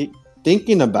now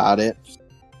thinking about it.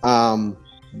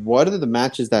 What are the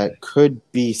matches that could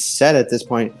be set at this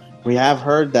point? We have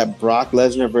heard that Brock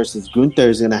Lesnar versus Gunther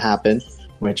is going to happen,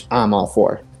 which I'm all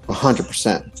for,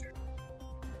 100%.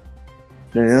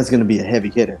 That's going to be a heavy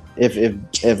hitter. If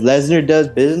Lesnar does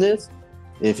business,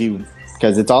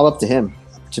 because it's all up to him,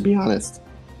 to be honest.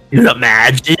 Dude,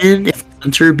 imagine if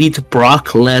Hunter beats Brock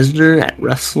Lesnar at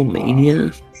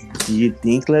WrestleMania? Do you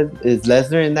think is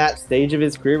Lesnar in that stage of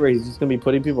his career where he's just gonna be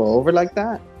putting people over like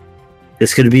that?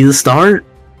 This could be the start.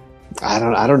 I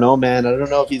don't know, man. I don't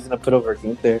know if he's gonna put over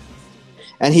Gunther.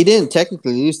 And he didn't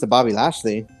technically lose to Bobby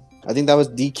Lashley. I think that was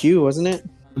DQ, wasn't it?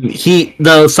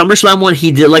 The SummerSlam one,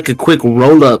 he did like a quick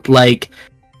roll up, like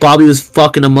Bobby was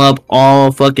fucking him up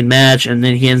all fucking match, and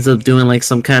then he ends up doing like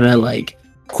some kind of like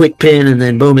quick pin, and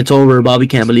then boom, it's over. Bobby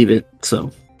can't believe it.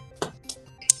 So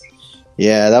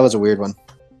yeah, that was a weird one.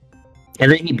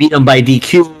 And then he beat him by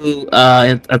DQ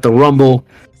at the Rumble.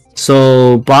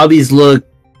 So Bobby's look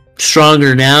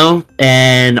stronger now,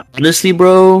 and honestly,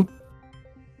 bro,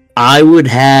 I would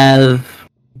have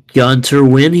Gunter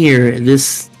win here.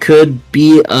 This could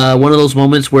be one of those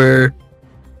moments where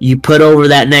you put over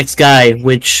that next guy,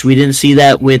 which we didn't see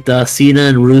that with Cena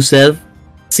and Rusev,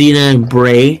 Cena and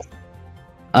Bray,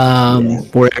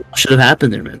 where it should have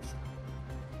happened there, man.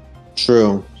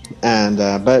 True. And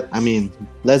but I mean,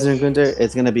 Lesnar and Gunther,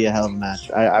 it's gonna be a hell of a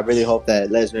match. I really hope that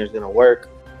Lesnar is gonna work,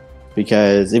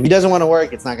 because if he doesn't want to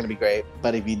work, it's not gonna be great.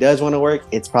 But if he does want to work,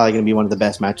 it's probably gonna be one of the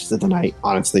best matches of the night,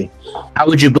 honestly. How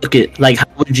would you book it? Like, how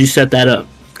would you set that up?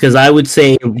 Because I would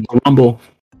say Rumble.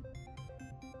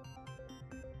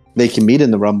 They can meet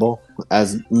in the Rumble,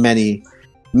 as many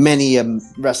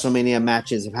WrestleMania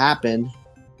matches have happened.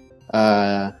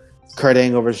 Kurt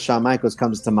Angle versus Shawn Michaels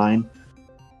comes to mind.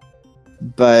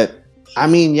 But, I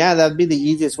mean, yeah, that would be the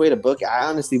easiest way to book it. I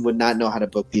honestly would not know how to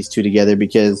book these two together,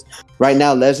 because right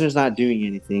now Lesnar's not doing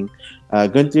anything.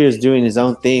 Gunther is doing his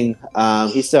own thing.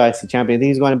 He's still IC champion. I think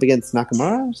he's going up against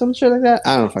Nakamura or some shit like that.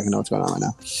 I don't fucking know what's going on right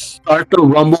now. Start the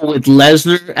Rumble with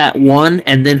Lesnar at 1,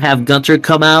 and then have Gunther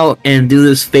come out and do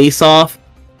this face-off,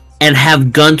 and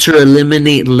have Gunther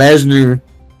eliminate Lesnar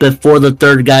before the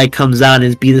third guy comes out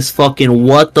and be this fucking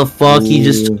what the fuck. Ooh. He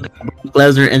just took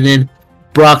Lesnar, and then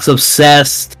Brock's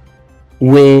obsessed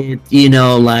with,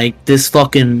 like this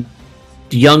fucking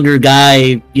younger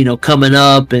guy, coming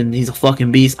up, and he's a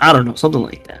fucking beast. I don't know, something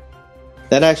like that.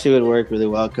 That actually would work really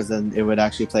well, because then it would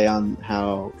actually play on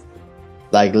how,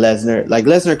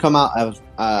 Lesnar come out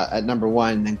at number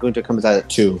 1, and Gunther comes out at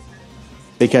 2,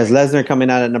 because Lesnar coming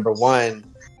out at number 1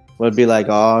 would be like,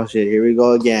 oh shit, here we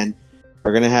go again.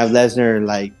 We're gonna have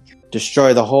Lesnar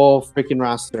destroy the whole freaking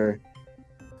roster,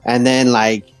 and then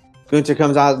Gunther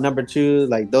comes out at number 2,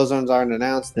 those ones aren't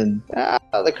announced, and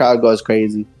the crowd goes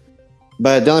crazy.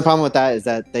 But the only problem with that is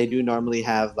that they do normally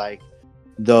have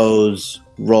those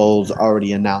roles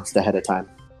already announced ahead of time.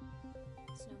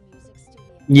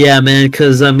 Yeah, man,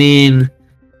 because I mean,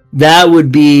 that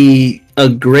would be a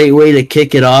great way to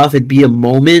kick it off. It'd be a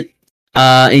moment,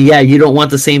 and yeah, you don't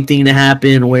want the same thing to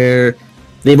happen where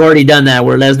they've already done that,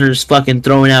 where Lesnar's fucking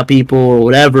throwing out people or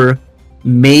whatever.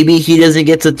 Maybe he doesn't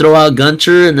get to throw out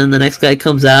Gunther, and then the next guy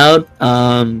comes out.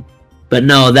 But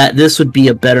no, this would be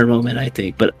a better moment, I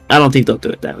think. But I don't think they'll do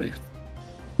it that way.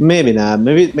 Maybe not.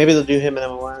 Maybe they'll do him at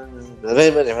number 1.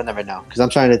 We'll never know, because I'm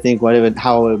trying to think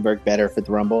how it would work better for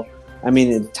the Rumble. I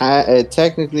mean, it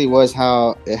technically was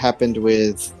how it happened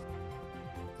with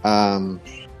McIntyre,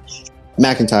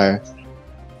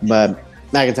 but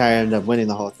McIntyre ended up winning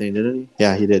the whole thing, didn't he?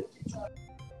 Yeah, he did.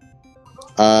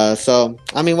 So,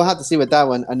 I mean, we'll have to see with that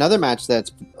one. Another match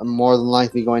that's more than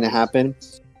likely going to happen,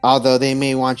 although they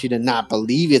may want you to not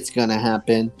believe it's going to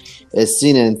happen, is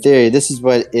Cena in Theory. This is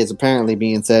what is apparently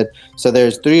being said. So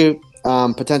there's 3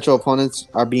 potential opponents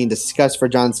are being discussed for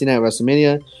John Cena at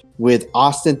WrestleMania, with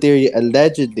Austin Theory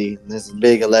allegedly, this is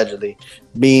big allegedly,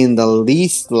 being the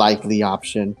least likely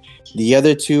option. The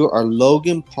other 2 are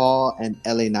Logan Paul and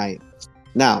LA Knight.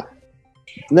 Now,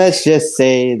 let's just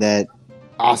say that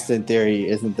Austin Theory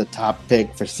isn't the top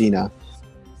pick for Cena.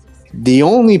 The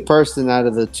only person out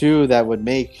of the 2 that would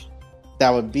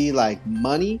be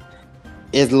money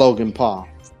is Logan Paul.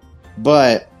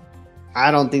 But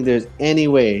I don't think there's any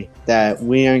way that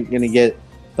we aren't going to get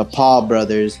the Paul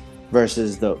brothers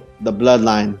versus the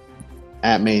Bloodline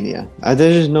at Mania.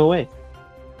 There's just no way.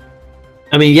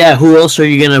 I mean, yeah, who else are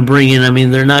you going to bring in? I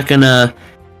mean, they're not going to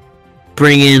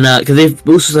bring in, because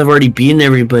Usos have already beaten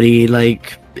everybody.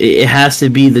 It has to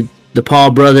be the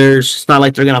Paul brothers. It's not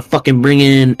like they're gonna fucking bring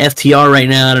in FTR right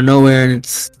now out of nowhere, and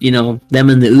it's them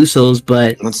and the Usos.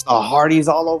 But it's the Hardys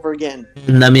all over again.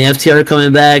 And I mean, FTR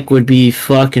coming back would be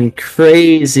fucking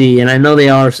crazy, and I know they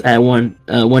are at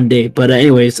one day. But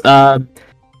anyways,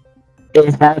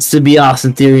 it has to be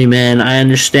Austin Theory, man. I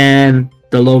understand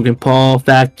the Logan Paul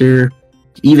factor.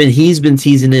 Even he's been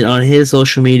teasing it on his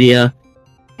social media.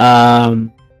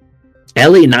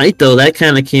 LA Knight, though, that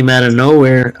kind of came out of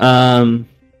nowhere.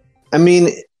 I mean,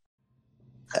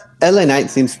 LA Knight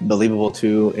seems believable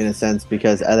too, in a sense,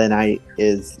 because LA Knight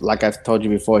is, like I've told you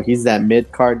before, he's that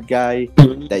mid card guy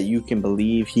that you can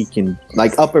believe he can,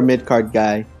 like upper mid card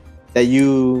guy that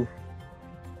you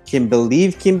can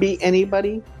believe can beat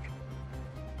anybody,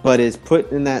 but is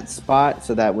put in that spot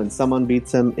so that when someone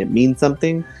beats him, it means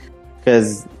something.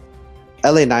 Because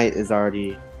LA Knight is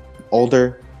already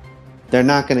older. They're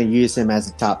not going to use him as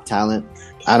a top talent.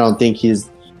 I don't think he's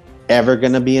ever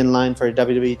going to be in line for a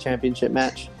WWE Championship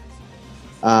match.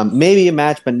 Maybe a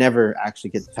match, but never actually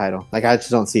get the title. Like, I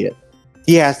just don't see it.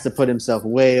 He has to put himself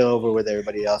way over with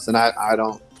everybody else, and I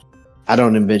don't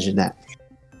envision that.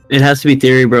 It has to be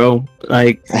Theory, bro.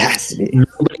 Like, it has to be.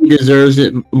 Nobody deserves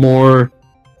it more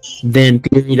than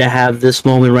Theory to have this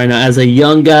moment right now. As a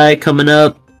young guy coming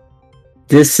up,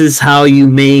 this is how you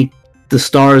make the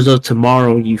stars of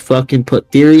tomorrow. You fucking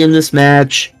put Theory in this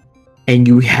match, and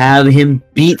you have him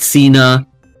beat Cena,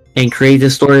 and create the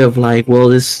story of like, well,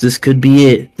 this could be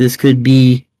it. This could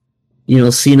be,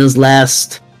 Cena's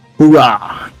last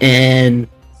hurrah. And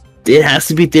it has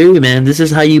to be Theory, man. This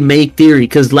is how you make Theory.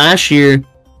 Because last year,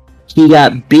 he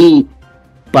got beat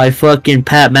by fucking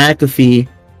Pat McAfee,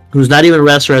 who's not even a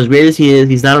wrestler. As great as he is,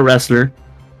 he's not a wrestler.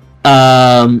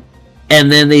 And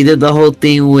then they did the whole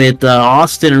thing with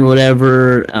Austin or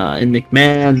whatever, and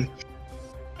McMahon.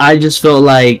 I just felt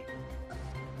like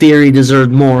Theory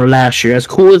deserved more last year. As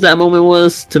cool as that moment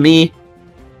was to me,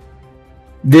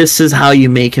 this is how you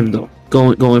make him though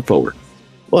going forward.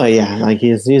 Well, yeah, like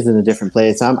he's in a different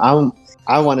place. I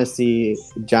want to see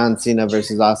John Cena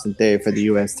versus Austin Theory for the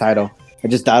U.S. title. I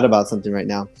just thought about something right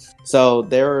now. So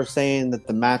they were saying that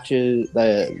the matches.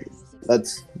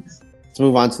 Let's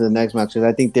move on to the next match, because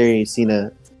I think Theory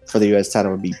Cena for the U.S.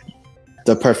 title would be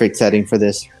the perfect setting for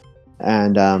this,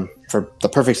 and for the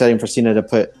perfect setting for Cena to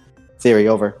put Theory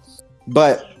over.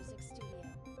 But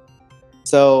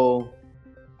so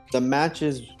the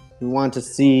matches we want to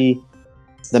see,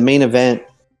 the main event,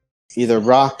 either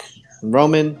Rock and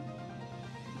Roman,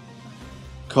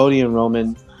 Cody and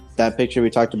Roman. That picture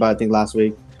we talked about, I think, last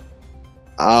week.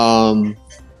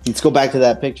 Let's go back to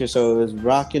that picture. So it was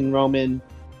Rock and Roman,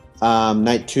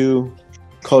 night 2,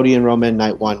 Cody and Roman,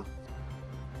 night 1.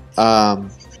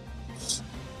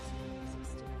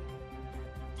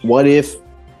 What if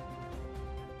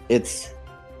it's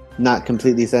not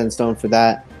completely set in stone for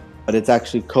that, but it's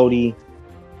actually Cody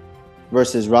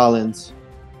versus Rollins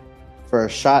for a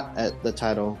shot at the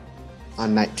title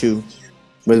on night 2,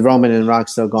 with Roman and Rock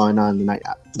still going on the night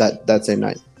that same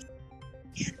night?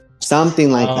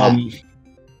 Something like that.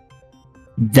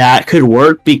 That could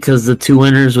work, because the two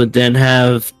winners would then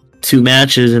have 2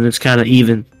 matches, and it's kind of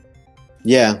even.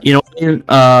 Yeah, you know what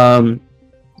I mean?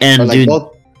 And like dude,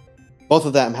 both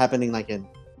of them happening like in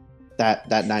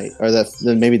that night, or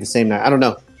maybe the same night. I don't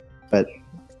know, but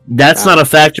that's not a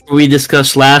factor we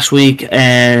discussed last week,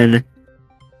 and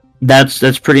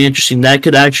that's pretty interesting. That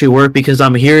could actually work, because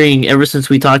I'm hearing, ever since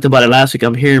we talked about it last week,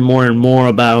 I'm hearing more and more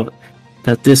about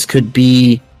that this could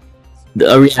be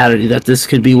a reality, that this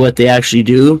could be what they actually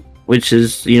do, which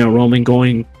is, Roman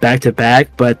going back to back.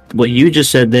 But what you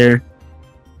just said there,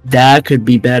 that could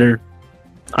be better.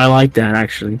 I like that,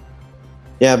 actually.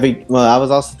 Yeah, well, I was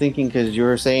also thinking, because you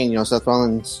were saying, Seth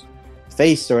Rollins'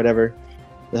 face or whatever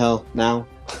the hell now.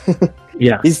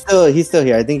 Yeah, he's still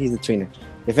here. I think he's a tweener.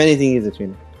 If anything, he's a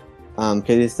tweener,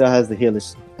 because he still has the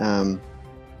heelish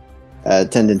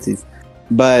tendencies.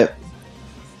 But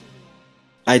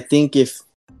I think if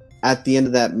at the end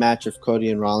of that match of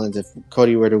Cody and Rollins, if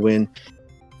Cody were to win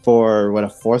for a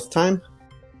 4th time,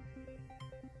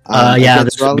 yeah,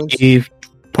 this would be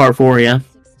part 4. Yeah.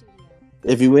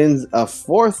 If he wins a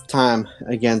 4th time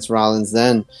against Rollins,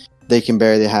 then they can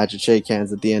bury the hatchet, shake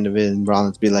hands at the end of it, and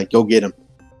Rollins be like, "Go get him!"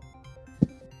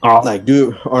 Oh. Like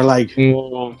do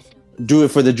it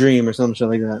for the dream or some shit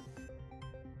like that.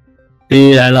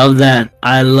 Dude, I love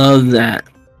that.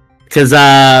 Because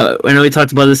I know we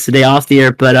talked about this today off the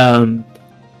air, but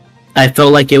I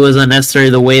felt like it was unnecessary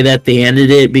the way that they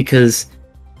ended it, because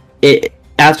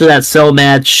after that cell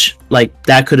match, like,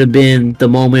 that could have been the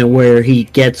moment where he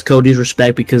gets Cody's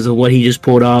respect because of what he just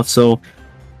pulled off. So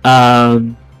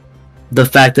the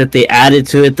fact that they added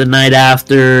to it the night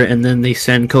after, and then they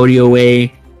send Cody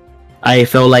away, I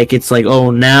felt like it's like, oh,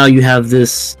 now you have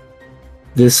this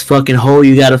fucking hole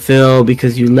you gotta fill,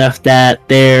 because you left that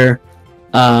there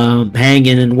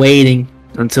hanging and waiting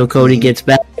until Cody gets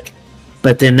back.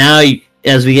 But then now,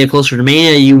 as we get closer to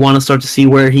Mania, you want to start to see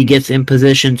where he gets in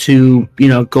position to,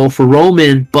 go for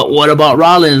Roman. But what about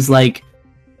Rollins? Like,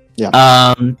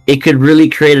 it could really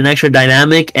create an extra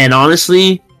dynamic. And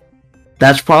honestly,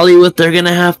 that's probably what they're going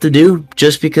to have to do,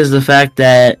 just because the fact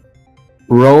that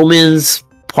Roman's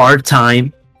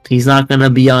part-time. He's not going to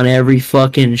be on every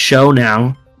fucking show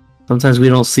now. Sometimes we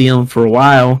don't see him for a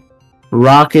while.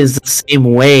 Rock is the same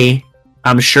way.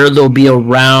 I'm sure they'll be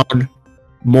around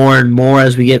more and more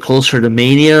as we get closer to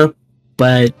Mania,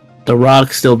 but The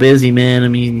Rock's still busy, man. I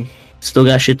mean, still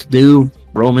got shit to do.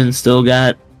 Roman still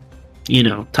got,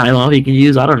 time off he can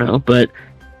use. I don't know, but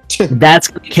that's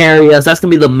going to carry us. That's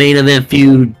going to be the main event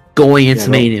feud going into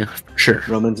Mania, for sure.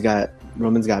 Roman's got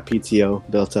PTO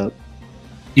built up.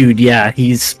 Dude, yeah,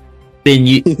 he's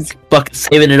been fucking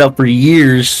saving it up for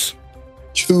years.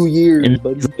 2 years, and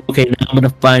buddy. Okay, now I'm gonna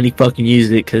finally fucking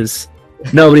use it because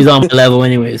nobody's on my level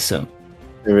anyways. So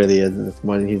it really is. It's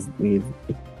one. He's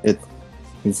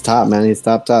top, man. He's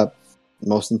top.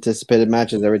 Most anticipated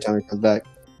matches every time he comes back.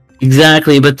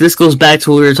 Exactly, but this goes back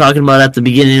to what we were talking about at the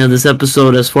beginning of this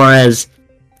episode, as far as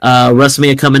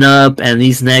WrestleMania coming up and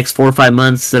these next 4 or 5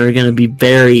 months that are going to be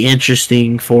very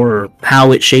interesting for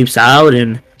how it shapes out,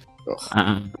 and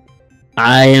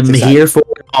I am here for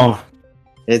it all.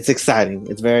 It's exciting.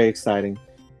 It's very exciting.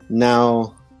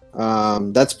 Now,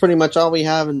 that's pretty much all we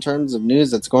have in terms of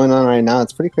news that's going on right now.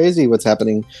 It's pretty crazy what's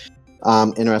happening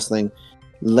in wrestling.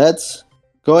 Let's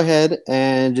go ahead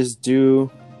and just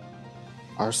do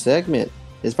our segment.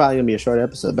 It's probably going to be a short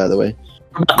episode, by the way.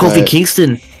 Kofi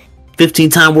Kingston,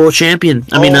 15-time world champion.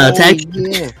 Tag.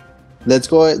 Yeah. Let's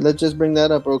just bring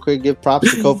that up real quick. Give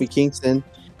props to Kofi Kingston,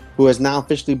 who has now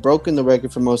officially broken the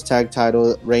record for most tag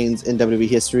title reigns in WWE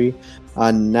history.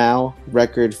 Now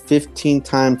record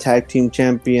 15-time tag team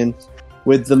champion,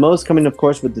 with the most coming, of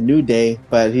course, with the New Day,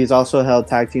 but he's also held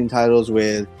tag team titles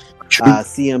with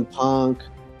CM Punk.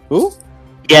 Who?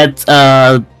 He had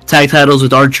tag titles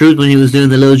with R-Truth when he was doing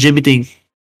the little Jimmy thing.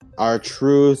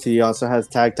 R-Truth. He also has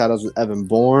tag titles with Evan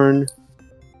Bourne.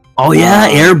 Oh yeah,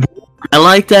 Airborne. I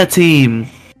like that team.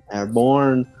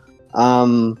 Airborne.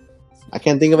 I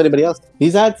can't think of anybody else.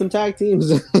 He's had some tag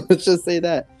teams. Let's just say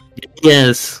that.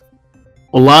 Yes.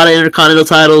 A lot of Intercontinental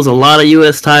titles, a lot of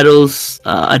US titles,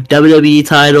 a WWE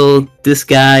title. This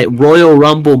guy, Royal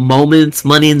Rumble moments,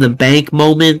 Money in the Bank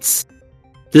moments.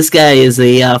 This guy is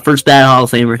a first ballot Hall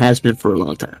of Famer, has been for a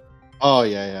long time. Oh,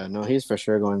 yeah. No, he's for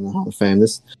sure going to the Hall of Fame.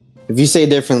 If you say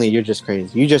differently, you're just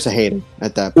crazy. You're just a hater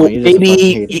at that point. Well,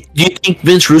 maybe, do you think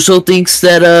Vince Russo thinks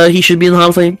that he should be in the Hall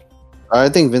of Fame? I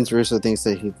think Vince Russo thinks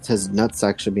that his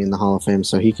nutsack should be in the Hall of Fame,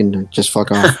 so he can just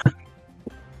fuck off.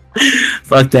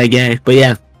 Fuck that guy. But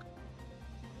yeah.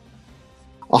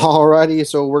 Alrighty,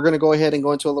 so we're going to go ahead and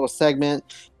go into a little segment.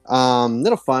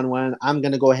 Little fun one. I'm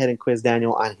going to go ahead and quiz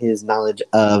Daniel on his knowledge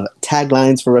of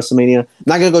taglines for WrestleMania. I'm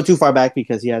not going to go too far back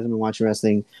because he hasn't been watching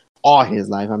wrestling all his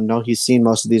life. I know he's seen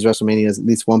most of these WrestleManias at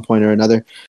least one point or another.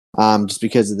 Just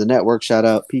because of the network. Shout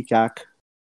out Peacock.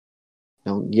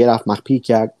 Don't get off my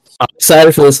Peacock. I'm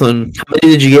excited for this one. How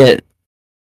many did you get?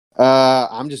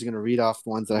 I'm just gonna read off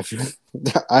ones that I feel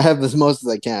I have as most as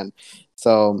I can.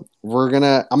 So I'm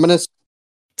gonna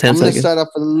start off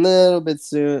a little bit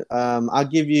soon. I'll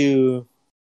give you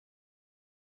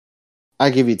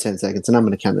 10 seconds, and I'm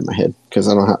gonna count in my head because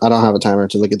I don't have a timer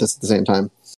to look at this at the same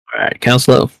time. All right, count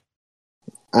slow.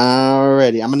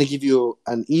 Alrighty, I'm gonna give you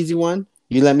an easy one.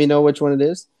 You let me know which one it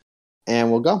is,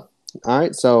 and we'll go. All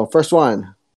right. So first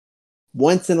one,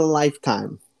 once in a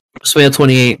lifetime. WrestleMania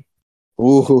 28.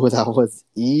 Ooh, that was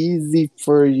easy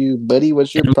for you, buddy.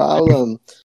 What's your problem?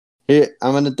 Here,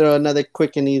 I'm going to throw another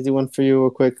quick and easy one for you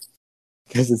real quick.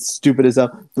 Because it's stupid as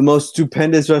hell. The most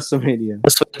stupendous WrestleMania.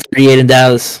 WrestleMania 38 in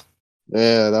Dallas.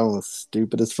 Yeah, that one was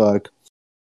stupid as fuck.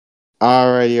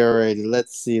 Alrighty.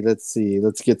 Let's see.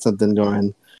 Let's get something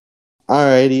going.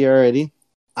 Alrighty.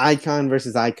 Icon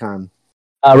versus Icon.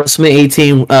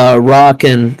 WrestleMania 18, Rock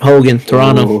and Hogan,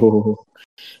 Toronto. Ooh.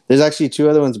 There's actually two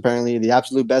other ones, apparently. The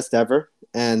absolute best ever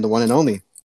and the one and only.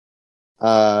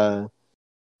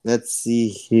 Let's see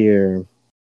here.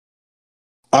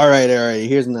 All right.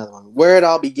 Here's another one. Where it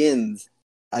all begins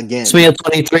again. WrestleMania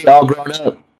 23, all grown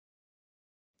up.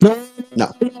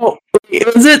 No.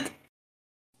 Is it?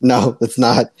 No, it's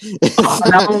not.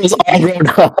 That one was all grown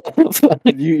up.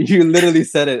 You literally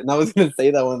said it, and I was gonna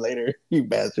say that one later. You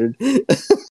bastard. Is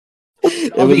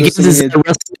it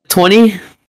WrestleMania 20?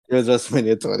 It was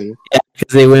WrestleMania 20. Yeah,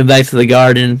 because they went back to the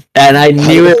Garden, and I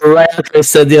knew it right after I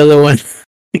said the other one.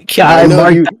 God,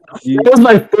 that was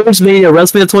my first Mania.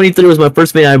 WrestleMania 23 was my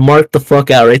first Mania. I marked the fuck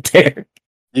out right there.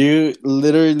 You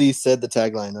literally said the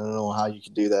tagline. I don't know how you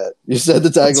could do that. You said the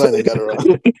tagline and got it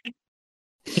wrong.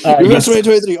 WrestleMania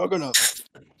 23. Oh, no.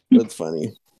 That's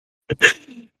funny.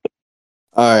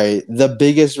 All right, the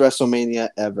biggest WrestleMania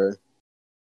ever.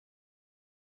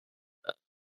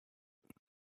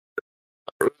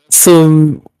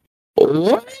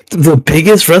 What? The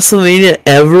biggest WrestleMania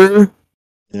ever?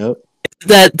 Yep. Is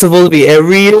that supposed to be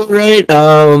every year, right?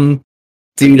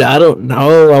 Dude, I don't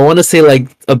know. I want to say like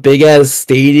a big ass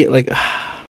stadium. Like,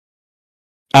 I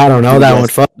don't know Give a that one.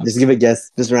 guess. Fuck. Just give a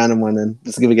guess. Just random one then.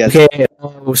 Just give a guess. Okay,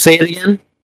 say it again.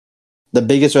 The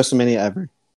biggest WrestleMania ever.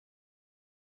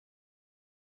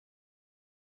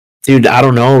 Dude, I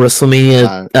don't know.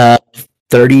 WrestleMania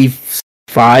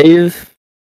 35?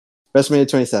 WrestleMania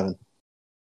 27.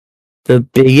 The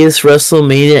biggest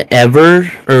WrestleMania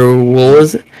ever? Or what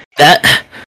was it? That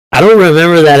I don't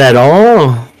remember that at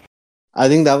all. I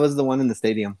think that was the one in the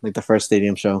stadium, like the first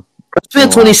stadium show.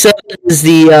 WrestleMania 27 is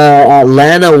the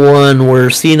Atlanta one where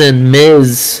Cena and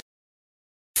Miz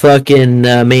fucking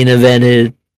main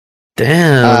evented.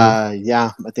 Damn.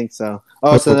 Yeah, I think so.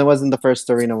 Oh, so that wasn't the first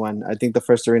arena one. I think the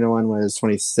first arena one was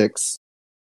 26.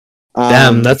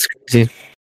 Damn, that's crazy.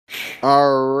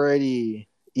 Alrighty.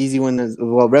 Easy one is,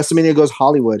 well, WrestleMania goes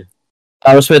Hollywood.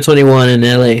 WrestleMania 21 in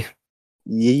LA.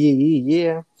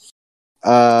 Yeah.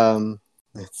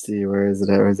 Let's see, where is it?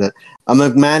 Where is it? A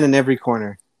McMahon in every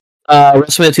corner.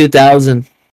 WrestleMania 2000.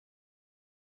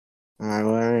 All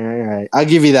right. I'll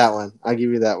give you that one.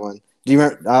 Do you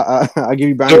remember? I'll give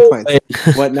you brownie points.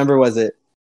 What number was it?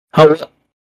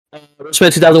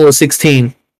 WrestleMania 2000 was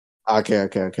 16.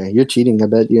 Okay. You're cheating. I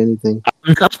bet you anything.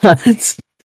 I'm not.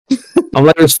 I'm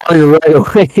like responding right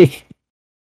away.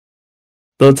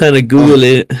 Don't try to Google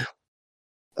it.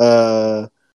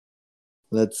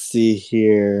 Let's see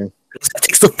here. That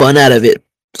takes the fun out of it,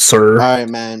 sir. All right,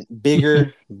 man.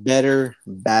 Bigger, better,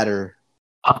 badder.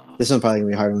 This one's probably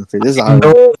gonna be hard one for you. This is a hard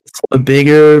one.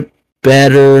 Bigger,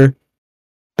 better,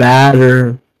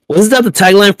 badder. Wasn't that the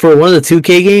tagline for one of the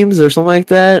 2K games or something like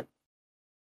that?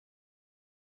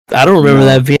 I don't remember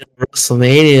that being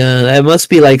WrestleMania. That must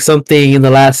be like something in the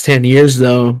last 10 years,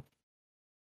 though.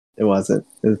 It wasn't.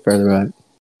 It was further back.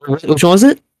 Which one was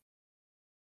it?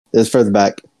 It was further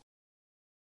back.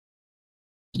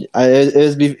 It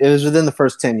was within the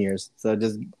first 10 years. So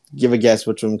just give a guess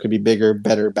which one could be bigger,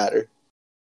 better, badder.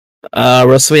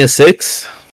 WrestleMania 6?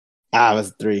 It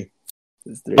was 3.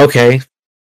 Okay. It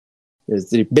was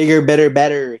 3. Bigger, better,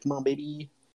 badder. Come on, baby.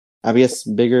 I guess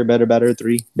bigger, better, badder.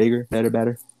 3. Bigger, better,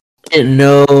 badder. I didn't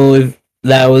know if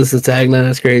that was the tagline.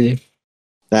 That's crazy.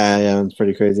 Yeah, it's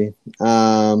pretty crazy.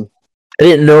 I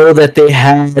didn't know that they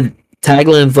had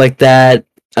taglines like that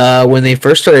when they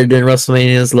first started doing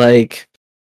WrestleManias. Like,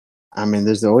 I mean,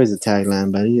 there's always a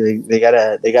tagline, buddy. They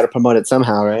gotta promote it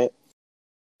somehow, right?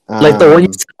 Like the one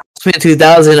you said, WrestleMania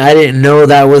 2000, I didn't know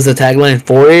that was the tagline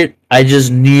for it. I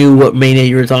just knew what Mania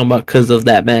you were talking about because of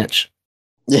that match.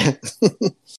 Yeah.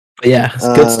 But yeah, it's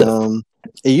good stuff.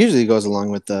 It usually goes along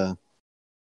with the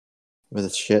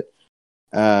shit.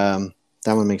 That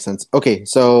one makes sense. Okay,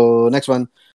 so next one,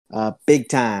 big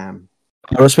time.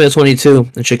 WrestleMania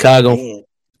 22 in Chicago. Man,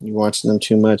 you watching them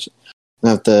too much.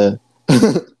 Not the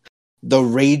the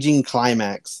raging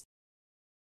climax.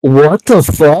 What the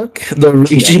fuck? The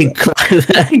raging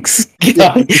climax?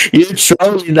 God, you're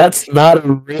trolling. That's not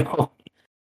a real.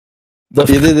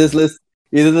 Either this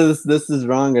is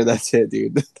wrong or that's it,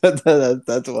 dude.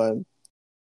 That's one.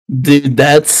 Dude,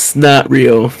 that's not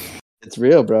real. It's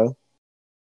real, bro.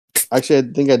 Actually,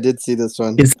 I think I did see this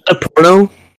one. Is that a porno?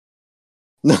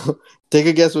 No. Take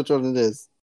a guess which one it is.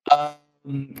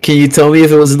 Can you tell me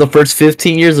if it was in the first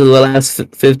 15 years or the last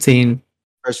 15?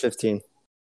 First 15.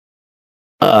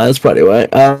 That's probably why.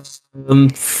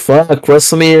 Fuck,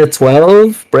 WrestleMania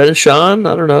 12? Brett and Sean?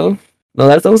 I don't know. No,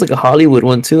 that was like a Hollywood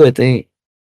one too, I think.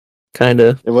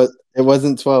 Kinda. It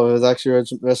wasn't 12. It was actually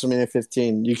WrestleMania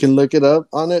 15. You can look it up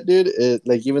on it, dude. It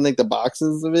like even like the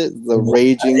boxes of it, the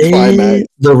raging climax.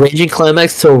 The raging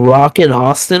climax to Rock in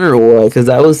Austin or what? Because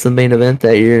that was the main event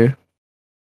that year.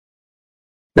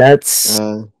 That's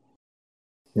yeah,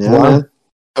 man.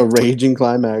 A raging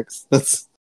climax. That's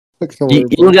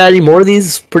you got any more of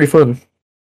these? Pretty fun.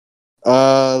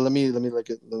 Let me look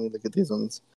at these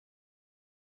ones.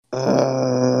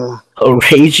 A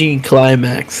raging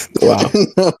climax. Wow.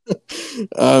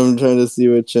 I'm trying to see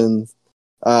which ones.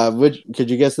 Which could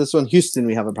you guess this one? Houston,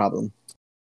 we have a problem.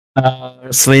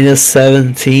 WrestleMania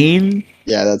 17.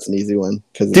 Yeah, that's an easy one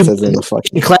because it says in the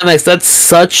fucking climax. That's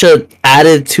such a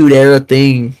attitude era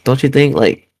thing, don't you think?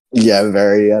 Like, yeah,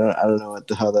 very. I don't know what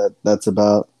the hell that's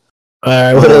about. All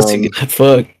right, what else you got?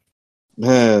 Fuck,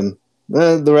 man.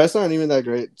 The rest aren't even that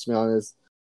great, to be honest.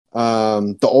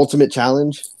 The Ultimate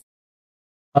Challenge.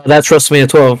 That's WrestleMania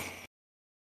 12.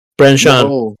 Brent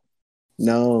Sean.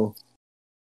 No.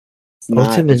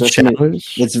 Ultimate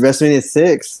Challenge. It's WrestleMania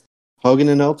 6. Hogan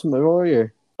and Ultimate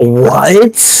Warrior.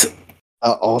 What?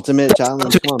 Ultimate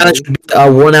Challenge.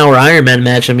 A 1 hour Iron Man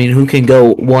match. I mean, who can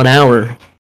go 1 hour?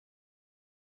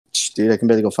 Dude, I can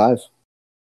barely go 5.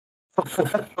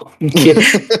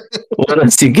 What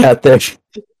else you got there?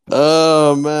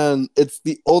 Oh man, it's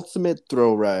the ultimate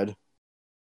throw ride.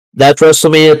 That's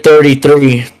WrestleMania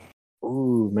 33.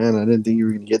 Ooh man, I didn't think you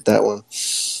were gonna get that one.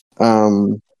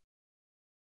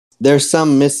 There's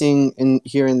some missing in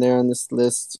here and there on this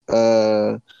list.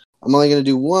 I'm only gonna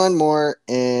do one more,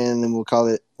 and then we'll call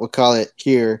it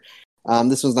here.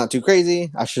 This one's not too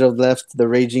crazy. I should have left the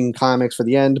Raging Climax for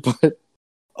the end, but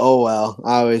oh well.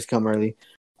 I always come early.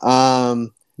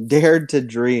 Dared to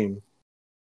Dream.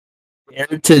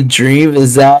 Dared to Dream,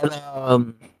 is that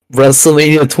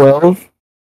WrestleMania 12?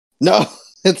 No,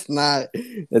 it's not.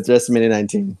 It's WrestleMania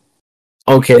 19.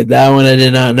 Okay, that one I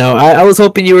did not know. I was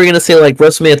hoping you were gonna say like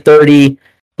WrestleMania 30,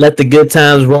 Let the Good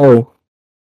Times Roll.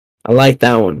 I like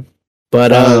that one. But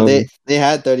they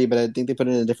had 30, but I think they put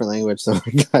it in a different language, so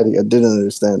I didn't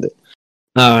understand it.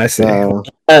 Oh, I see.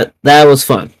 That was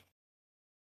fun.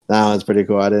 That one's pretty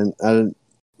cool. I didn't.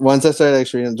 Once I started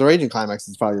actually reading, the Raging Climax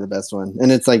is probably the best one,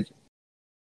 and it's like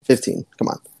 15. Come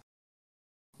on,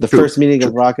 the first meeting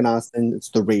of Rock and Austin. It's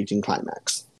the Raging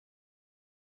Climax.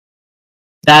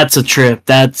 That's a trip.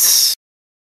 I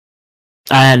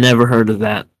had never heard of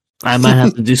that. I might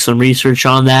have to do some research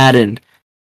on that, and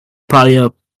probably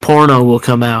a porno will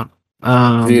come out.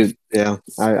 Dude, yeah,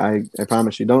 I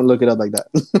promise you, don't look it up like that.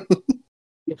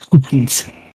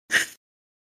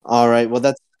 All right, well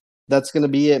that's gonna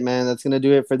be it, man. That's gonna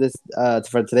do it for this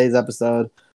for today's episode.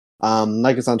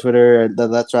 Like us on Twitter,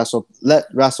 Let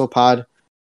Wrestle Pod.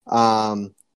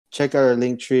 Check our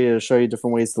link tree to show you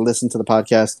different ways to listen to the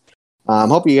podcast.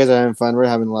 Hope you guys are having fun. We're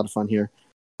having a lot of fun here.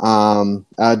 Dan,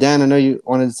 I know you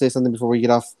wanted to say something before we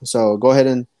get off, so go ahead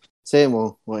and say it, and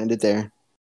we'll end it there.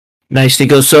 Nice,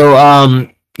 Nico. So,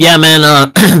 yeah,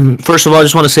 man. First of all, I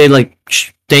just want to say, like,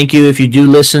 thank you if you do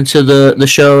listen to the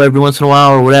show every once in a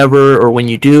while or whatever, or when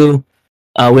you do.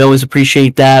 We always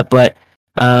appreciate that. But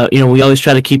we always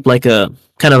try to keep like a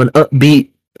kind of an upbeat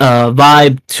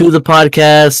vibe to the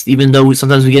podcast, even though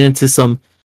sometimes we get into some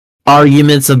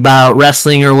arguments about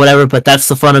wrestling or whatever. But that's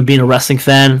the fun of being a wrestling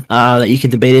fan, that you can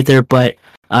debate it there. But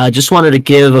just wanted to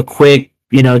give a quick,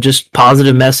 just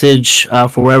positive message for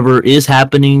whoever is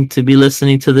happening to be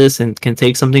listening to this and can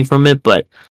take something from it. But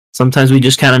sometimes we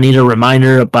just kind of need a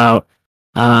reminder about,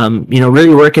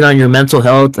 really working on your mental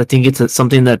health. I think it's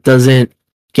something that doesn't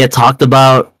get talked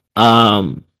about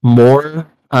more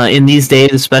in these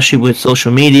days, especially with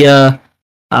social media.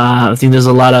 I think there's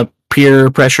a lot of peer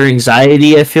pressure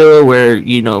anxiety, I feel, where,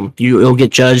 you'll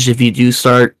get judged if you do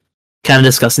start kind of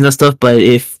discussing that stuff. But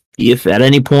if at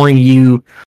any point you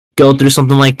go through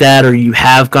something like that, or you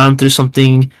have gone through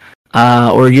something,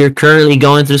 or you're currently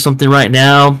going through something right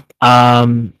now,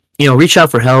 reach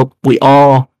out for help. We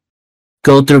all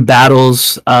go through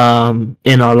battles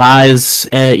in our lives.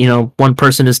 One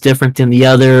person is different than the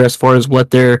other as far as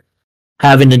what they're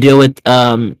having to deal with,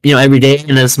 every day.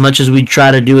 And as much as we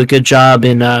try to do a good job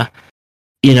in,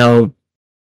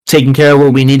 taking care of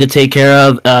what we need to take care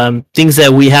of, things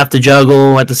that we have to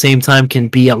juggle at the same time can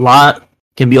be a lot,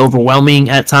 can be overwhelming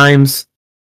at times.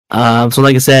 So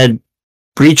like I said,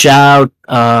 reach out,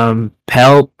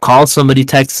 help, call somebody,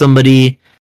 text somebody,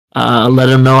 let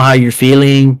them know how you're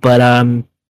feeling. But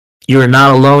you're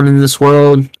not alone in this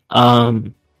world.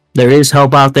 There is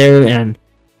help out there, and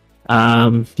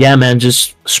yeah, man,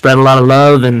 just spread a lot of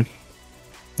love, and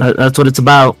that's what it's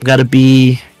about. Got to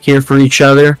be here for each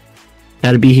other.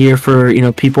 Got to be here for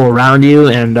people around you,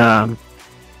 and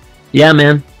yeah,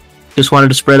 man. Just wanted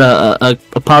to spread a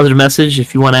positive message.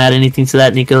 If you want to add anything to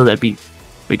that, Nico, that'd be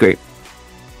great.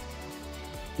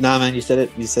 Nah, man, you said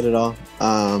it. You said it all.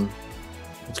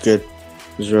 It's good.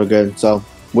 It was real good. So,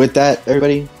 with that,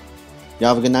 everybody, y'all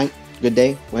have a good night, good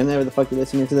day, whenever the fuck you're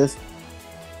listening to this.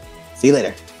 See you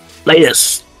later.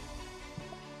 Latest.